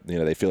point where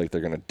they feel like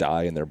they're going to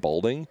die and they're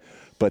balding,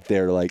 but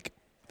they're like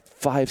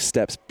 5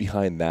 steps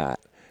behind that,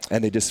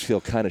 and they just feel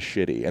kind of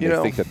shitty, and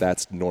they think that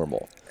that's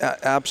normal.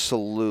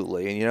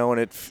 Absolutely, and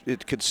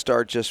it could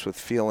start just with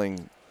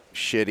feeling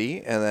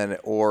shitty,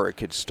 or it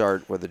could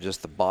start with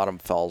just the bottom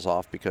falls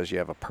off because you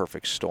have a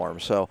perfect storm.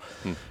 So,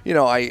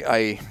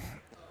 I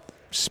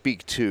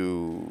speak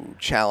to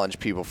challenge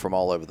people from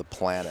all over the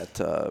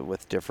planet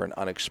with different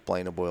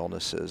unexplainable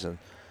illnesses, and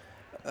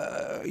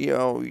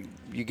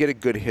you get a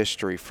good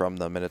history from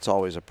them, and it's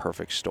always a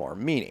perfect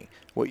storm. Meaning,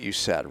 what you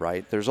said,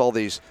 right? There's all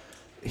these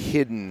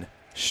hidden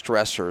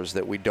stressors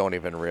that we don't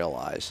even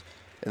realize.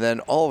 And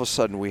then all of a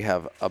sudden we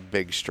have a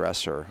big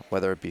stressor,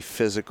 whether it be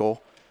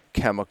physical,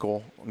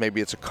 chemical,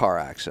 maybe it's a car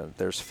accident.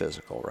 There's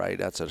physical, right?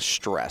 That's a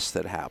stress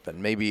that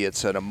happened. Maybe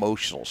it's an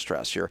emotional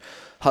stress. Your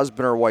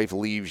husband or wife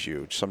leaves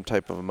you, some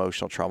type of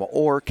emotional trauma,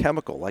 or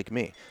chemical, like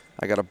me.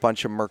 I got a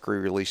bunch of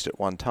mercury released at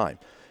one time.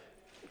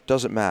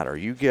 Doesn't matter.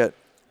 You get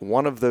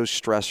one of those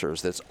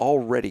stressors that's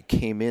already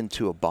came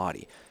into a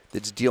body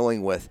that's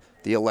dealing with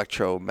the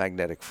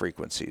electromagnetic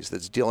frequencies,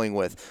 that's dealing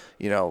with,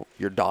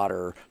 your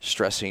daughter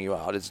stressing you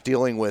out. It's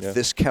dealing with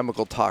this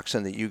chemical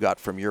toxin that you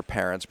got from your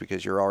parents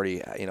because you're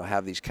already,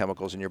 have these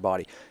chemicals in your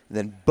body. And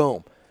then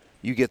boom,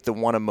 you get the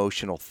one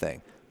emotional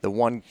thing, the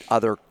one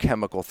other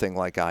chemical thing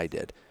like I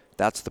did.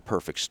 That's the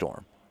perfect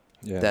storm.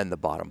 Yeah. Then the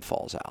bottom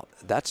falls out.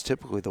 That's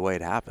typically the way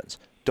it happens.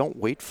 Don't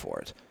wait for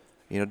it.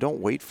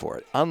 Don't wait for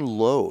it.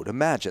 Unload.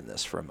 Imagine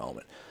this for a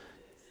moment.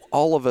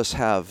 All of us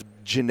have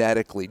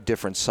genetically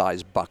different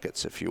size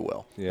buckets, if you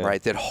will,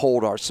 right? That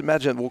hold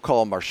imagine, we'll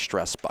call them our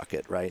stress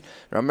bucket, right?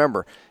 Now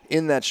remember,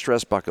 in that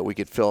stress bucket, we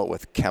could fill it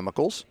with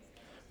chemicals.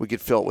 We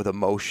could fill it with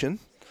emotion.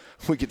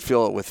 We could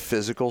fill it with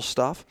physical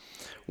stuff.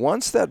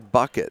 Once that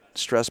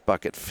stress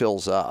bucket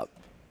fills up,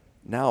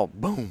 now,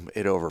 boom,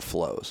 it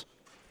overflows.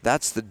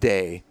 That's the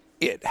day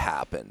it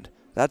happened.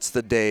 That's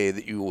the day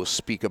that you will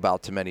speak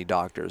about to many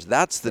doctors.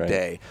 That's the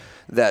day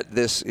that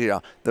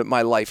that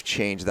my life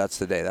changed. That's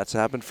the day. That's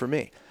happened for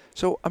me.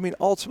 So,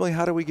 ultimately,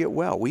 how do we get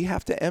well? We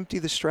have to empty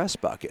the stress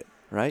bucket,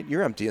 right?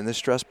 You're emptying the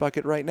stress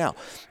bucket right now.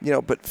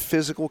 But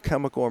physical,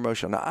 chemical,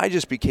 emotional. Now, I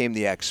just became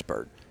the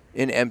expert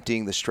in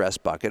emptying the stress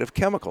bucket of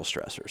chemical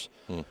stressors,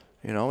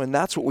 and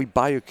that's what we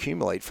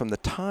bioaccumulate from the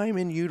time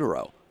in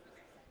utero.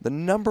 The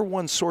number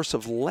one source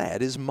of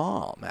lead is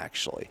mom,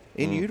 actually,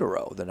 in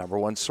utero. The number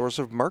one source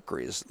of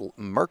mercury is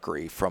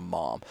mercury from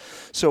mom.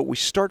 So we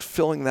start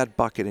filling that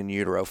bucket in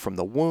utero from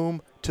the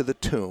womb to the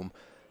tomb.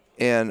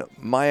 And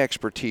my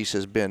expertise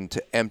has been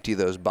to empty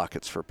those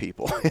buckets for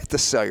people at the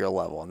cellular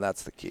level, and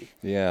that's the key.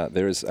 Yeah,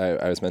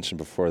 I was mentioned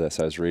before this.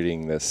 I was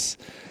reading this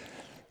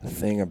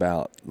thing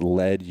about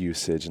lead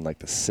usage in like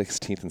the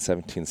 16th and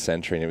 17th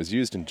century, and it was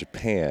used in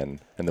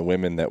Japan, and the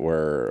women that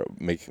were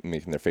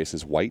making their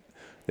faces white,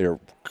 they were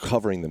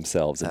covering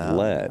themselves in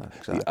lead.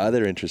 Exactly. The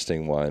other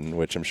interesting one,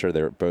 which I'm sure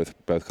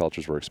both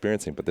cultures were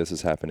experiencing, but this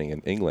is happening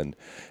in England,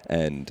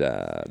 and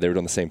they were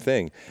doing the same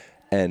thing.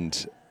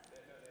 And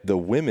the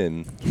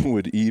women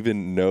would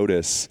even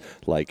notice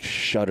like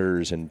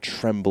shudders and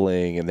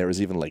trembling, and there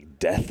was even like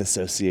death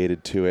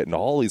associated to it and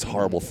all these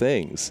horrible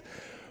things.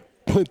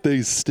 But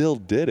they still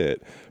did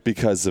it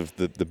because of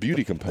the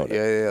beauty component.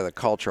 Yeah, the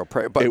cultural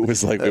prayer. But it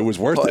was like, it was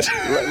worth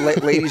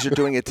it. Ladies are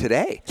doing it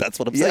today. That's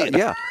what I'm saying.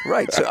 Yeah,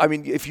 right. So, I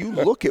mean, if you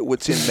look at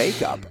what's in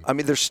makeup, I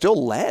mean, there's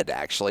still lead,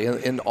 actually,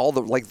 in all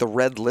the, like the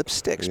red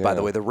lipsticks, by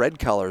the way. The red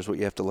color is what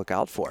you have to look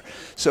out for.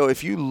 So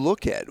if you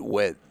look at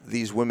what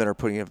these women are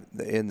putting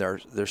in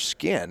their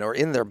skin or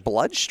in their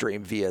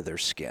bloodstream via their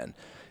skin,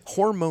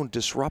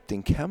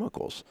 hormone-disrupting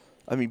chemicals.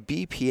 I mean,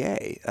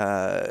 BPA,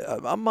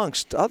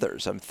 amongst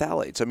others,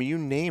 phthalates. I mean, you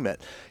name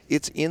it.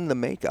 It's in the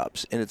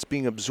makeups, and it's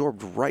being absorbed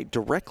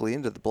directly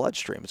into the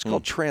bloodstream. It's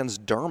called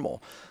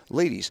transdermal.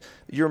 Ladies,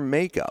 your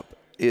makeup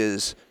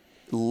is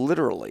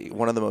literally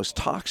one of the most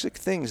toxic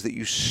things that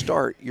you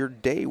start your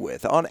day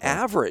with. On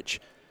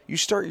average, you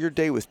start your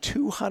day with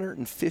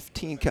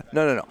 215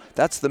 No.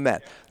 That's the men.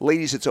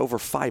 Ladies, it's over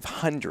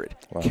 500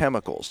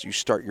 chemicals you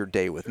start your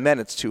day with. Men,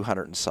 it's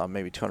 200 and some,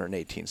 maybe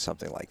 218,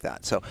 something like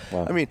that. So,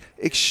 I mean,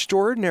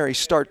 extraordinary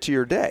start to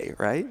your day,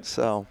 right?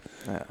 So,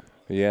 yeah.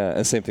 Yeah,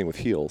 and same thing with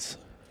heels.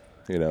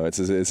 You know, it's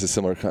a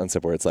similar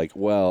concept where it's like,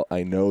 well,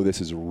 I know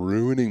this is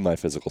ruining my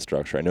physical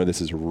structure. I know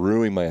this is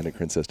ruining my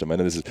endocrine system. I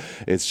know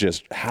it's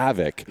just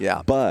havoc.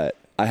 Yeah. But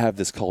I have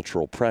this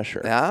cultural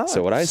pressure. Yeah,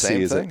 so what I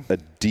see is a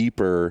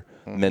deeper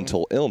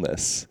mental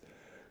illness,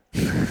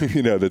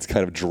 you know, that's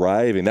kind of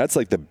driving. That's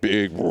like the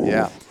big.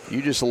 Yeah.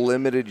 You just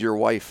limited your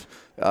wife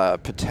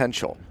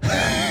potential.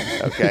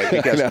 Okay,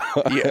 because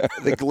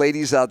the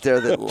ladies out there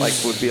that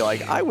would be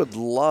like, I would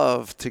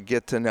love to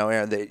get to know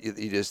Aaron.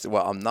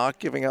 I'm not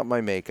giving up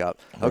my makeup.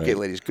 Okay,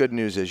 ladies, good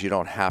news is you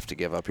don't have to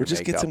give up your makeup.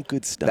 Just get some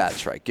good stuff.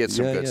 That's right, get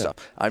some good stuff.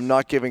 I'm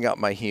not giving up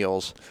my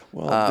heels.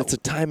 Well, it's a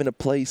time and a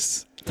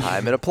place.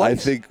 Time and a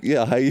place. I think,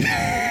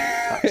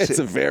 it's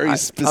a very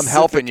specific I'm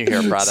helping you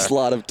here, brother.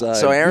 slot of time.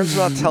 So Aaron's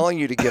not telling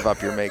you to give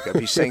up your makeup.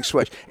 He's saying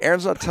switch.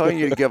 Aaron's not telling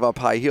you to give up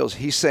high heels.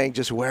 He's saying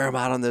just wear them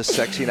out on this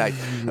sexy night.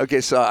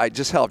 Okay, so I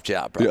just helped you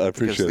out, bro. Yeah, I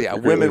appreciate it. Yeah,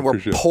 women were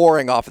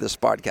pouring off of this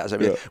podcast. I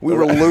mean, we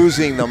were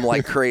losing them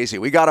like crazy.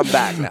 We got them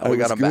back now. We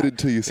got them back.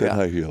 Until you said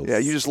high heels. Yeah,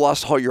 you just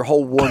lost your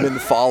whole woman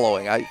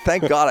following.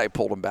 Thank God I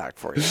pulled them back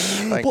for you.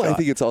 Thank God. I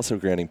think it's also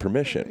granting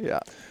permission. Yeah.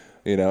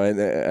 You know, and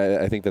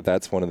I think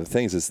that's one of the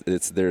things is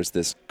there's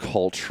this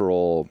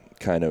cultural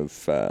kind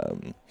of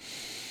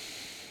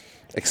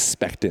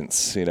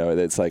expectance. You know,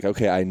 it's like,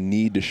 okay, I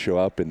need to show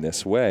up in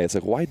this way. It's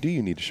like, why do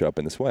you need to show up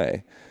in this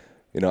way?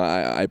 You know,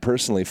 I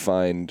personally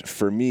find,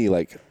 for me,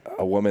 like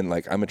a woman,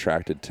 like I'm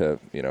attracted to,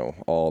 you know,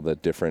 all the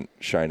different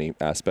shiny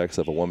aspects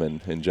of a woman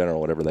in general,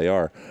 whatever they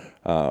are,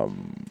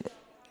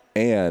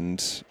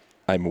 and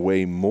I'm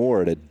way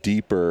more at a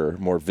deeper,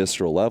 more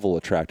visceral level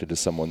attracted to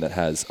someone that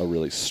has a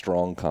really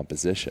strong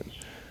composition,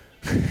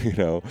 you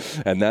know?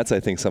 And that's,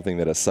 I think, something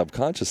that at a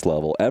subconscious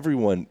level,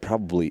 everyone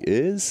probably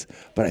is,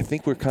 but I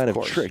think we're kind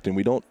of tricked and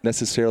we don't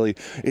necessarily,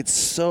 it's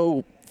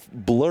so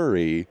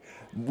blurry.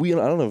 I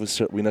don't know if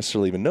we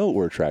necessarily even know what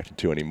we're attracted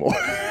to anymore.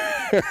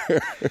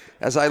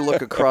 As I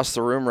look across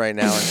the room right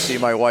now and see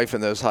my wife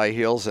in those high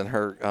heels and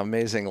her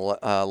amazing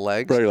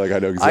legs, right, like I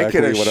know exactly I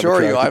can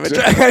assure you I'm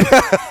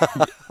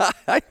attracted.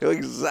 I know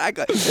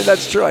exactly. And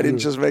that's true. I didn't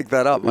just make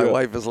that up. My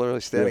wife is literally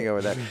standing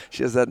over there.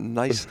 She has that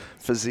nice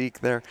physique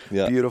there.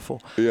 Yeah.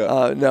 Beautiful.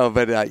 Yeah. No,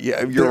 but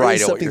you're there right.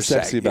 There's something you're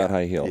sexy saying. about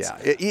high heels. Yeah.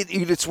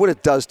 It's what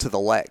it does to the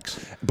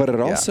legs. But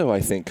it also, I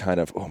think, kind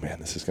of, oh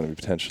man, this is going to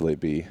potentially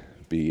be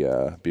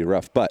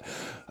rough. But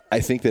I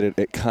think that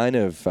it kind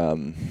of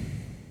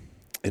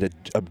it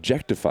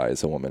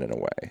objectifies a woman in a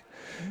way,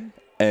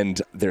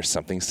 and there's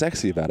something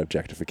sexy about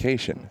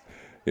objectification.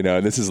 You know,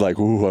 and this is like,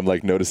 ooh, I'm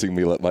like noticing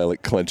my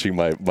like clenching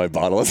my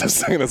bottle as I'm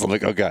saying this. I'm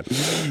like, oh God,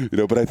 you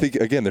know. But I think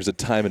again, there's a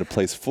time and a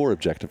place for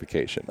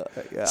objectification.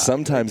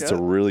 Sometimes it's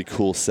a really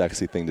cool,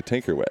 sexy thing to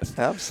tinker with.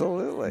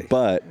 Absolutely.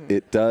 But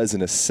it does,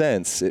 in a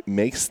sense, it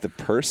makes the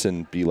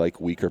person be like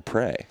weaker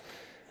prey.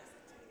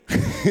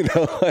 You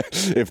know,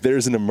 if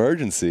there's an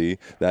emergency,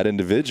 that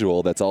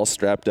individual that's all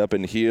strapped up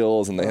in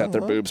heels and they have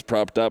their boobs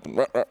propped up,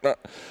 and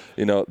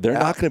you know, they're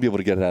not going to be able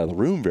to get it out of the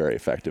room very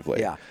effectively.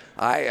 Yeah.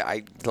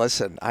 I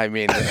listen. I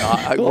mean,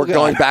 we're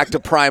going back to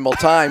primal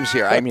times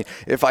here. I mean,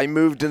 if I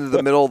moved into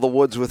the middle of the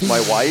woods with my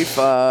wife,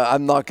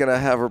 I'm not going to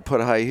have her put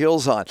high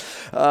heels on.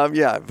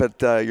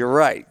 But you're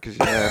right, because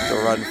you have to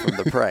run from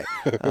the prey.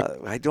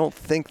 I don't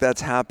think that's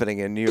happening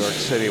in New York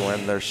City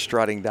when they're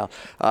strutting down.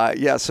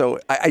 So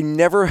I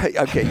never.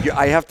 Okay,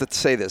 I have to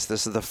say this.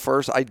 This is the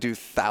first. I do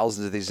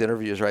thousands of these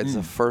interviews. Right, it's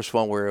the first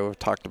one where we've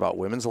talked about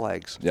women's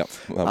legs. Yep.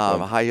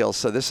 High heels.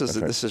 So this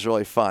is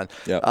really fun.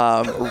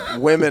 Yep.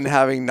 Women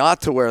having not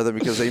to wear them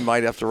because they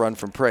might have to run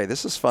from prey.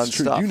 This is fun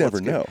stuff. You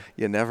never know.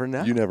 You never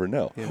know. You never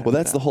know. Well,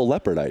 that's the whole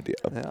leopard idea.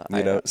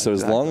 You know, so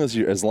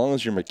exactly. as long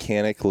as you're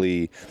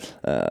mechanically,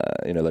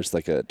 there's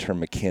like a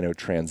term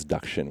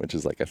mechanotransduction, which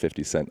is like a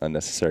 50-cent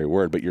unnecessary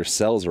word, but your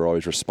cells are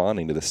always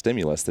responding to the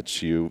stimulus that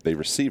they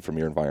receive from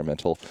your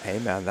environmental. Hey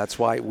man, that's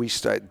why we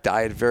start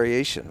diet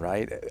variation,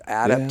 right?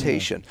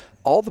 Adaptation.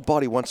 all the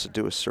body wants to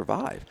do is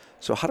survive.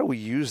 So how do we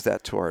use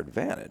that to our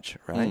advantage,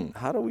 right?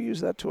 How do we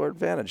use that to our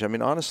advantage? I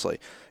mean, honestly,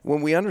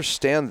 when we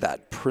understand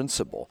that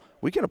principle,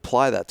 we can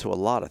apply that to a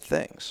lot of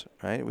things,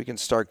 right? We can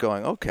start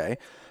going, okay,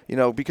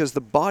 because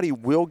the body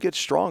will get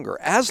stronger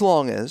as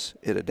long as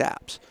it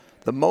adapts.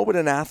 The moment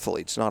an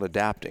athlete's not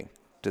adapting,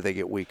 do they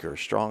get weaker or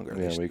stronger?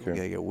 Yeah, weaker.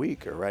 They get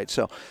weaker, right?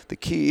 So the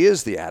key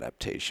is the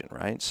adaptation,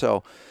 right?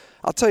 So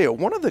I'll tell you,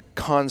 one of the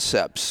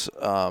concepts,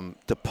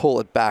 to pull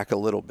it back a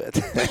little bit,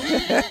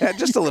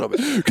 just a little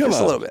bit, a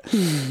little bit,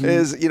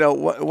 is,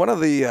 one of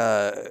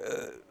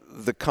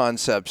the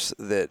concepts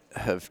that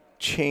have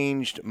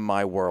changed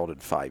my world in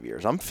 5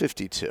 years. I'm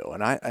 52,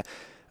 and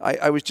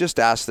I was just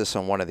asked this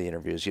on one of the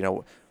interviews,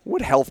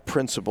 what health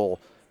principle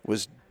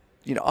was,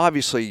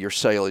 obviously your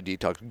cellular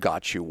detox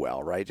got you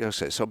well, right?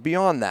 Okay, so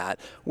beyond that,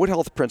 what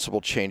health principle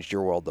changed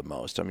your world the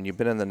most? I mean, you've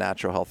been in the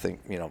natural health thing,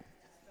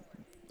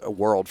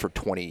 world for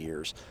 20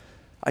 years.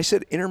 I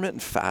said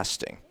intermittent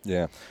fasting.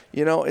 Yeah.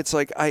 It's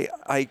like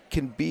I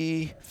can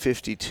be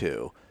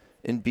 52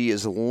 and be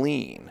as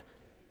lean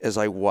as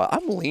I was.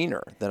 I'm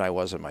leaner than I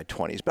was in my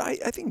 20s. But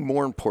I think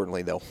more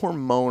importantly, though,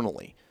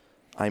 hormonally,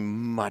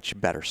 I'm much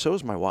better. So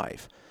is my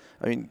wife.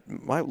 I mean,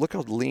 look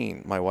how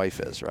lean my wife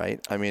is, right?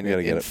 I mean,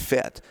 and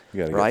fit. You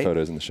got to right? get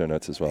photos in the show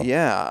notes as well.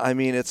 Yeah. I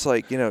mean, it's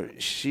like,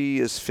 she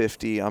is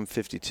 50, I'm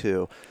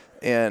 52,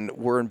 and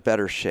we're in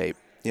better shape.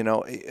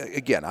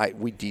 Again,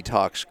 we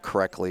detox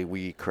correctly,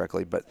 we eat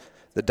correctly, but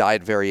the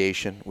diet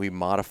variation, we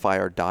modify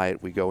our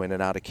diet, we go in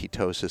and out of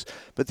ketosis.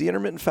 But the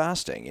intermittent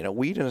fasting,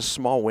 we eat in a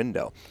small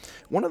window.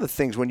 One of the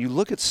things, when you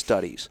look at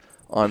studies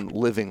on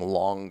living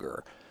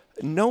longer,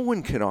 no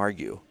one can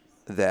argue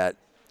that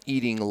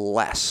eating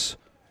less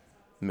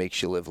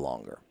makes you live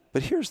longer.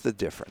 But here's the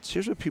difference.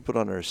 Here's what people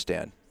don't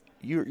understand.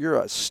 You're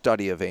a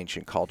study of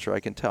ancient culture, I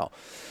can tell.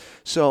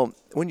 So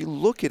when you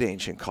look at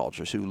ancient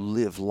cultures who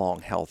live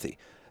long, healthy,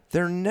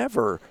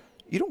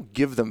 you don't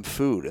give them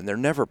food and they're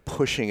never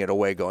pushing it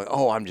away going,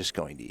 oh, I'm just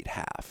going to eat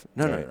half.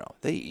 No.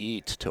 They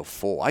eat till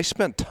full. I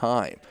spent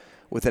time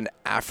with an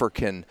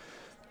African,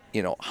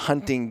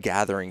 hunting,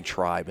 gathering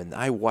tribe, and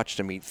I watched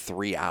them eat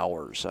 3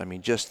 hours. I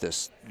mean, just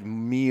this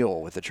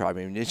meal with the tribe.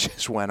 I mean, it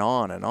just went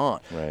on and on.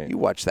 Right. You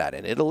watch that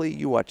in Italy.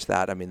 You watch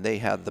that. I mean, they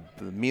have the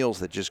meals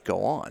that just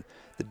go on.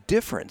 The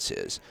difference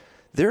is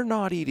they're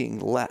not eating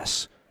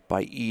less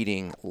by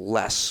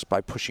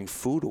pushing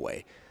food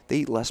away. They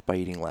eat less by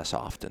eating less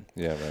often.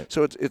 Yeah, right.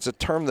 So it's a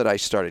term that I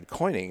started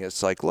coining.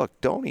 It's like, look,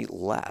 don't eat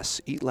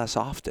less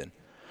often.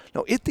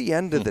 Now, at the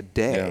end of the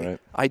day, right.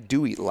 I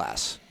do eat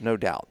less, no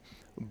doubt.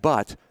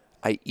 But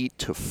I eat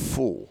to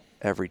full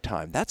every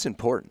time. That's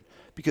important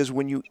because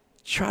when you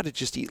try to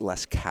just eat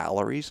less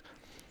calories,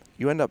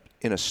 you end up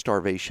in a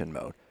starvation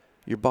mode.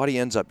 Your body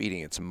ends up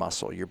eating its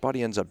muscle. Your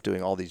body ends up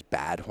doing all these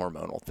bad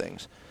hormonal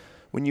things.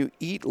 When you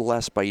eat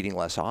less by eating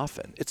less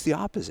often, it's the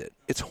opposite.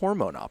 It's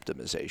hormone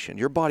optimization.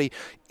 Your body,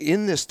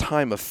 in this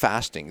time of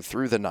fasting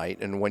through the night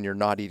and when you're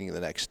not eating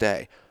the next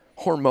day,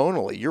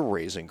 hormonally, you're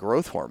raising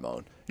growth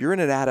hormone. You're in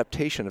an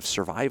adaptation of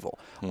survival.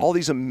 All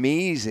these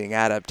amazing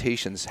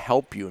adaptations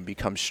help you and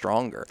become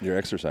stronger. You're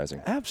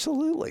exercising.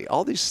 Absolutely.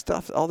 All this,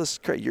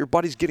 your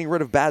body's getting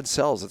rid of bad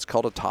cells. It's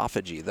called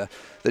autophagy.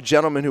 The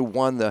gentleman who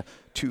won the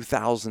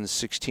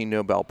 2016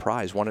 Nobel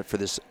Prize won it for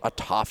this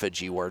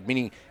autophagy word,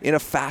 meaning in a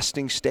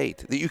fasting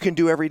state that you can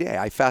do every day.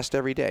 I fast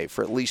every day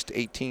for at least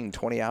 18,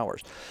 20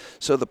 hours.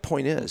 So the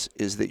point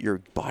is that your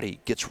body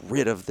gets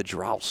rid of the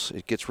dross.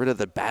 It gets rid of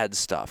the bad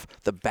stuff,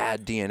 the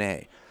bad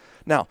DNA.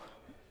 Now,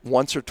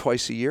 once or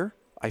twice a year,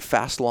 I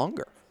fast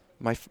longer.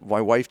 My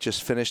wife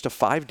just finished a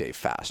 5-day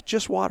fast,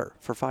 just water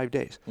for 5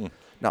 days.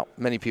 Now,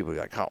 many people are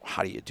like,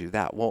 how do you do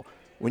that? Well,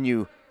 when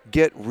you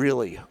get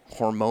really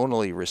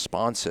hormonally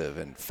responsive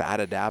and fat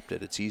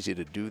adapted, it's easy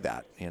to do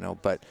that,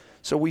 But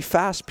so we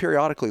fast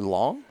periodically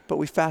long, but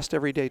we fast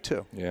every day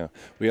too. Yeah,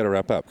 we got to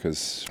wrap up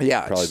because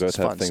probably both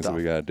have things that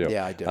we got to do.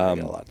 Yeah, I do. I got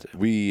a lot to do.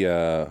 We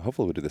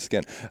hopefully we'll do this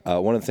again.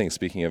 One of the things,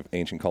 speaking of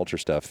ancient culture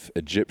stuff,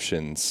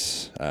 Egyptian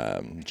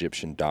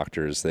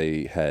doctors,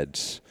 they had,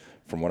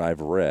 from what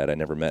I've read, I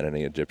never met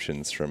any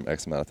Egyptians from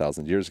X amount of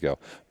thousand years ago,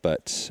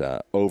 but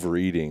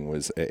overeating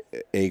was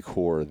the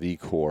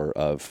core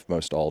of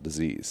most all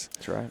disease.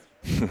 That's right.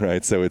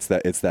 Right. So it's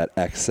that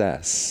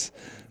excess.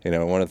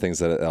 One of the things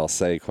that I'll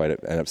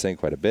end up saying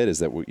quite a bit is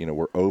that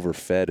we're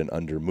overfed and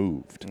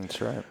undermoved.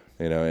 That's right.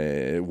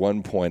 At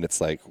one point,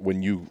 it's like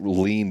when you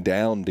lean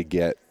down to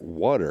get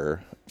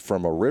water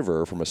from a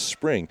river, from a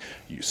spring,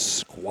 you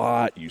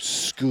squat, you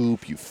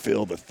scoop, you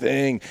fill the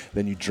thing,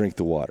 then you drink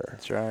the water.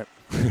 That's right.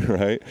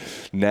 Right?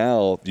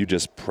 Now you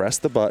just press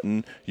the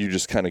button, you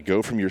just kind of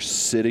go from your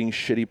sitting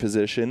shitty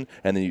position,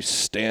 and then you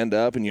stand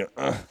up and you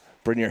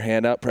bring your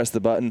hand up, press the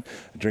button,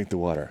 drink the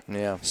water.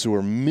 Yeah. So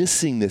we're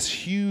missing this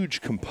huge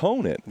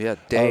component. Yeah,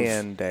 day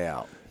in, day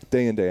out.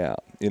 Day in, day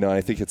out.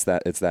 I think it's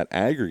that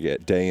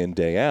aggregate day in,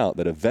 day out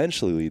that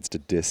eventually leads to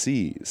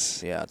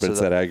disease. Yeah, but it's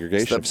that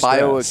aggregation of the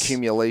stress.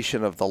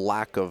 bioaccumulation of the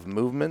lack of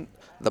movement,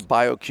 the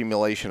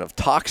bioaccumulation of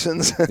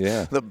toxins,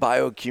 Yeah. the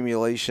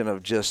bioaccumulation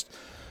of just,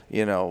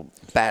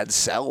 bad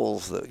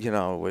cells.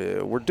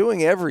 We're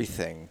doing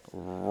everything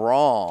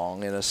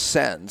wrong in a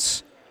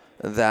sense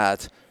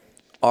that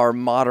our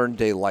modern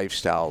day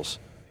lifestyles,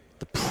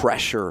 the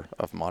pressure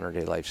of modern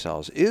day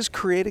lifestyles is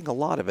creating a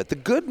lot of it. The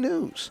good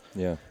news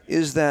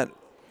is that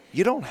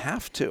you don't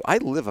have to. I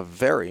live a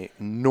very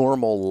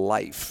normal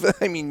life.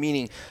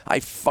 Meaning I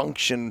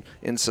function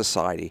in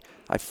society.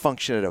 I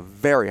function at a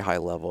very high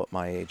level at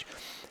my age.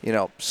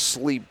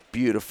 Sleep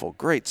beautiful,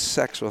 great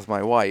sex with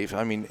my wife.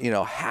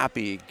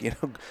 Happy,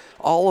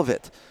 all of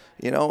it,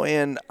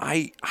 and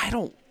I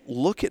don't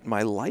look at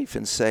my life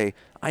and say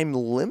I'm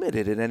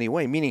limited in any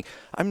way. Meaning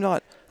I'm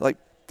not like,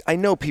 I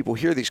know people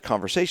hear these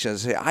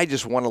conversations and say, I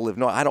just want to live.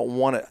 No, I don't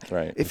want to.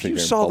 Right. If you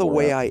saw the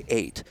way I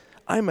ate,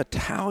 I'm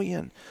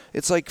Italian.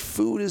 It's like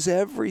food is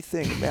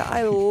everything. Man,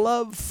 I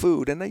love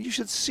food, and you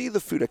should see the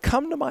food.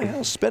 Come to my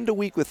house, spend a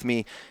week with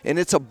me, and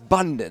it's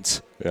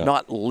abundance,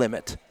 not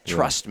limit.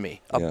 Trust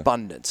me,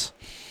 abundance.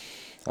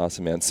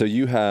 Awesome, man. So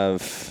you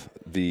have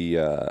the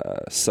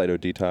Cyto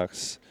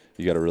Detox.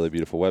 You got a really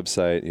beautiful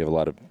website. You have a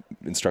lot of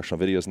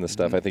instructional videos and this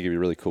stuff. I think it'd be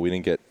really cool. We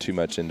didn't get too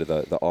much into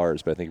the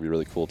R's, but I think it'd be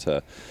really cool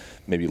to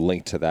maybe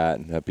link to that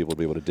and have people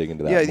be able to dig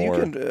into that more.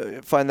 Yeah, you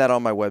can find that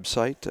on my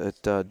website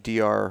at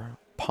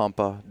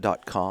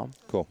drpompa.com.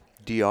 Cool.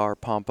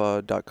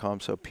 drpompa.com,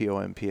 so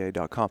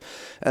pompa.com.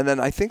 And then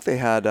I think they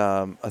had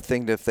a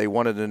thing that if they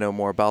wanted to know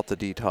more about the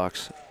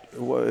detox,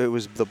 it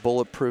was the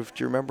Bulletproof.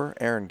 Do you remember?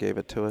 Erin gave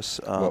it to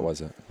us. What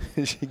was it?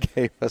 She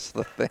gave us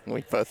the thing.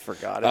 We both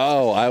forgot it.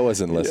 Oh, I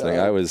wasn't listening.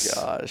 Yeah, I was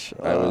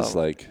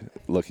like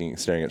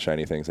staring at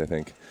shiny things, I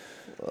think.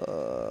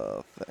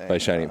 By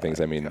shining things,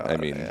 I mean,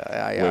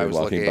 I was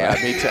looking by.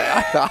 at me too.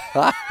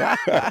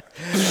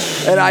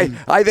 And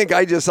I think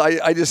I just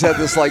had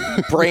this like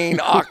brain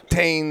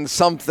octane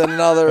something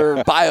other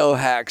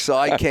biohack, so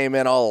I came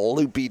in all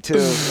loopy too,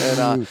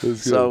 and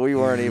so we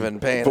weren't even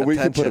paying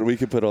attention. But we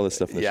could put all this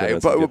stuff in the show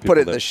notes. But we'll put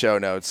it in the show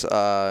notes.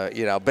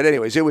 But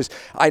anyways,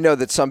 I know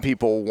that some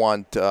people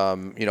want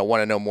to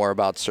know more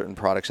about certain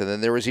products, and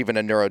then there was even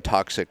a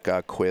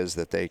neurotoxic quiz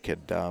that they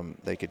could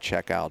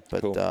check out.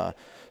 But cool.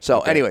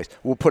 Anyways,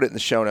 we'll put it in the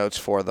show notes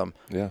for them.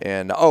 Yeah.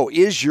 And,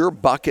 is your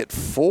bucket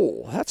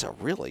full? That's a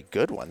really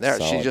good one there.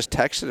 Solid. She just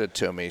texted it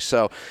to me.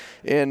 So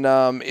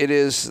it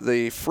is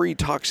the free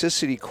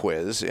toxicity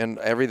quiz and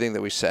everything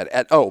that we said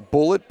at,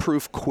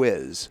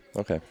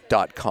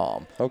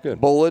 bulletproofquiz.com. Oh, good.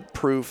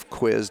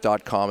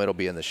 Bulletproofquiz.com. It'll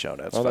be in the show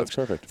notes, folks. That's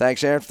perfect.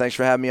 Thanks, Aaron. Thanks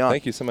for having me on.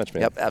 Thank you so much,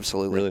 man. Yep,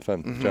 absolutely. Really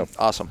fun. Joe.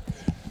 Awesome.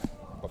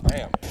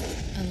 Bam.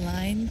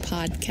 Align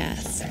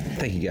Podcast.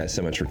 Thank you guys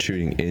so much for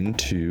tuning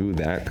into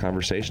that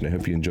conversation. I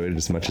hope you enjoyed it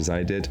as much as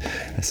I did.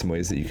 Some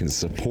ways that you can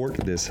support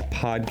this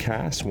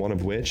podcast, one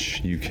of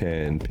which you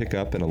can pick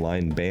up an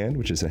Align band,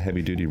 which is a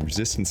heavy-duty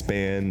resistance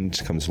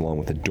band. Comes along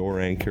with a door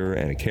anchor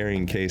and a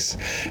carrying case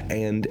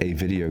and a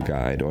video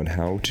guide on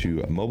how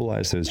to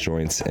mobilize those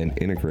joints and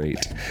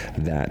integrate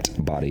that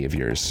body of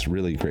yours.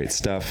 Really great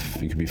stuff.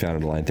 You can be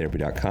found at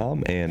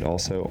aligntherapy.com and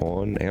also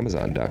on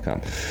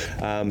amazon.com.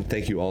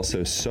 Thank you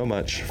also so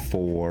much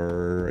for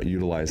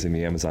utilizing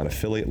the Amazon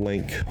affiliate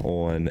link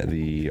on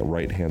the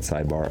right-hand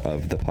sidebar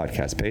of the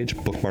podcast page.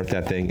 Bookmark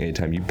that thing.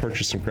 Anytime you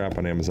purchase some crap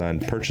on Amazon,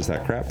 purchase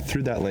that crap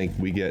through that link.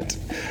 We get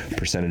a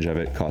percentage of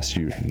it. Costs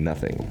you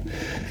nothing.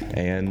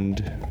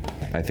 And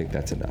I think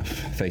that's enough.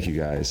 Thank you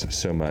guys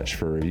so much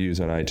for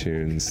reviews on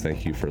iTunes.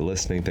 Thank you for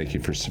listening. Thank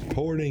you for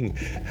supporting.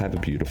 Have a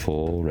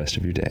beautiful rest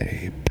of your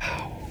day.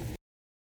 Pow.